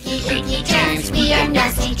 icky, icky, icky germs. We are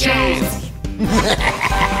nasty germs.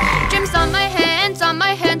 Germs on my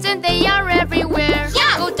hands, and they are everywhere.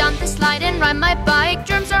 Yeah. Go down the slide and ride my bike.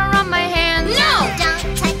 Germs are on my hands. No!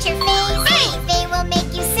 Don't touch your face. They will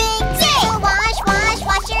make you sick. So wash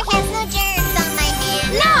your hands. No germs on my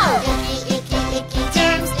hands. No! Icky, icky, icky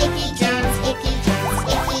germs, icky germs, icky germs,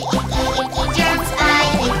 icky, icky, icky germs. I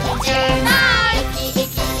icky germs. Icky,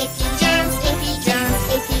 icky, icky germs, icky germs,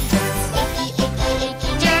 icky germs, icky, icky,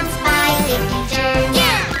 icky germs. I icky germs.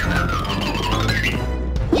 Yeah!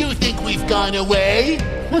 You think we've gone away?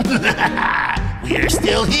 We're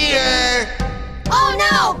still here. Oh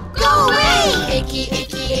no! Go away! Icky,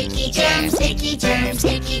 icky, icky germs, icky germs,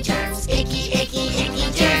 icky germs, icky, icky,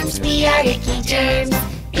 icky germs. We are icky germs.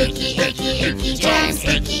 Icky, icky, icky germs,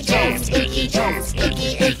 icky germs, icky germs,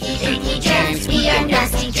 icky, icky, icky germs. We are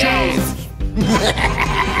nasty germs.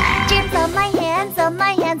 Germs on my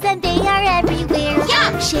hands, and they are everywhere.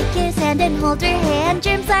 Yeah. Shake his hand and hold her hand.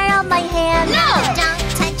 Germs are on my hand. No! Don't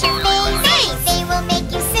touch your face. They will make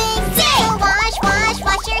you sick. So wash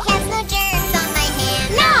your hands. No germs on my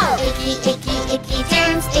hands. No! Icky, icky, icky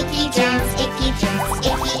germs, icky germs, icky germs,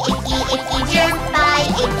 icky, icky, icky germs. Bye,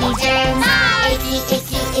 icky germs. Icky,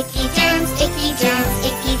 icky, icky germs, icky germs,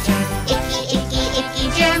 icky germs, icky, icky, icky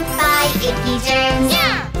germs. Bye, icky germs.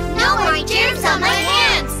 Yeah! No more germs on my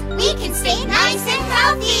hands. We can stay nice and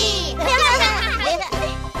healthy.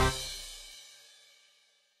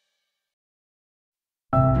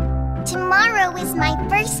 Tomorrow is my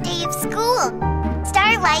first day of school.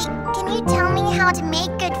 Starlight, can you tell me how to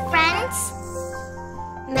make good friends?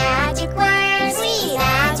 Magic words,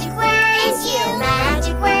 magic words,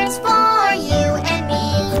 magic words for you and me.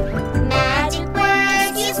 Magic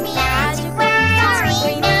words, magic words,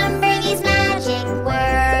 Sorry. remember.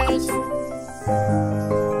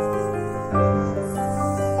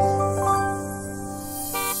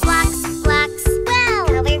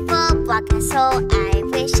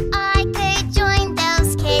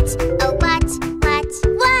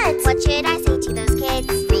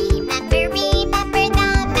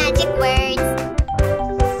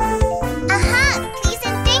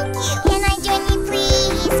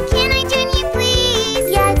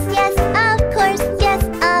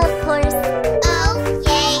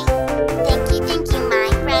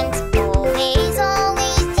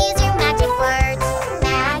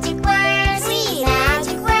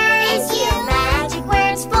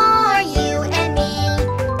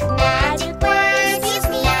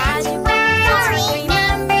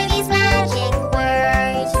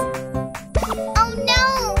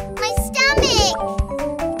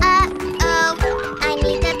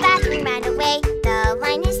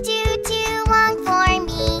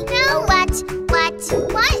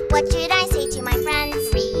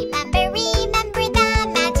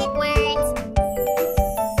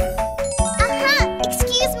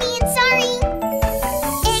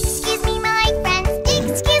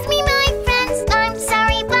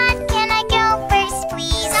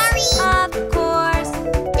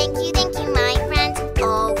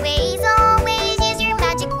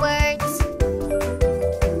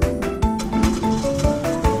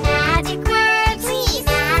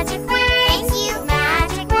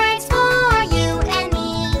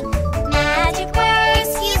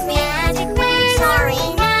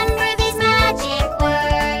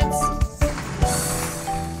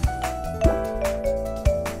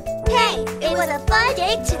 what a fun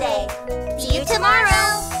day today. See you tomorrow.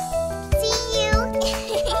 See you.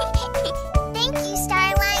 Thank you,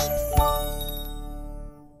 Starlight.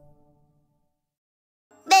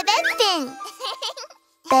 Bebe fin.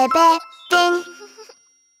 Bebe fin.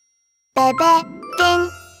 Bebe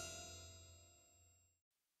fin.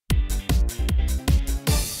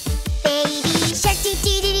 Baby shark doo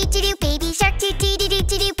doo doo doo doo. Baby shark doo doo doo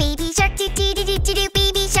doo doo. Baby shark doo doo doo doo doo.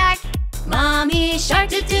 Baby shark. Mommy shark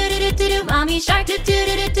doo doo doo doo doo. Mommy shark doo doo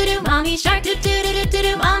doo doo doo. Mommy shark doo doo doo doo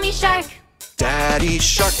doo. Mommy shark. Daddy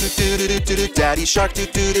shark doo doo doo doo doo. Daddy shark doo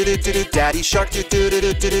doo doo doo doo. Daddy shark doo doo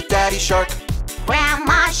doo doo doo. Daddy shark.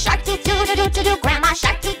 Grandma shark doo doo doo doo doo. Grandma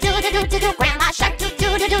shark doo doo doo doo doo. Grandma shark doo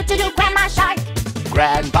doo doo doo doo. Grandma shark.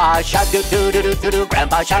 Grandpa shark doo doo doo doo doo.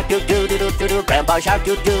 Grandpa shark doo doo doo doo doo. Grandpa shark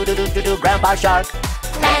doo doo doo doo doo. Grandpa shark.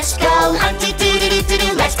 Let's go hunt doo doo doo doo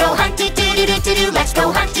doo. Let's go hunt doo doo doo doo doo. Let's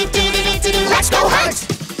go hunt doo doo doo doo doo. Let's go hunt.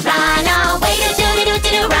 Run away doo doo doo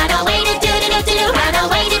doo doo. Run away doo doo doo doo doo. Run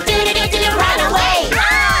away doo doo doo doo doo. Run away.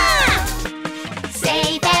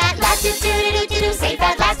 Safe at last doo doo doo doo doo. Safe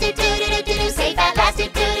at last doo doo doo doo doo. Safe at last doo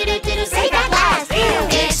doo doo doo doo. Safe at last.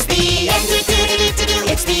 It's the end doo doo doo doo doo.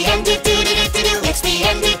 It's the end doo doo doo doo doo. It's the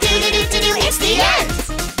end doo doo doo doo doo. It's the end.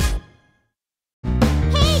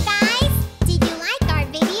 Hey guys, did you like our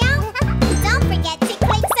video? Don't forget to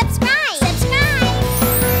click subscribe. Subscribe.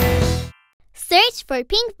 Search for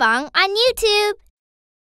Pinkfong on YouTube.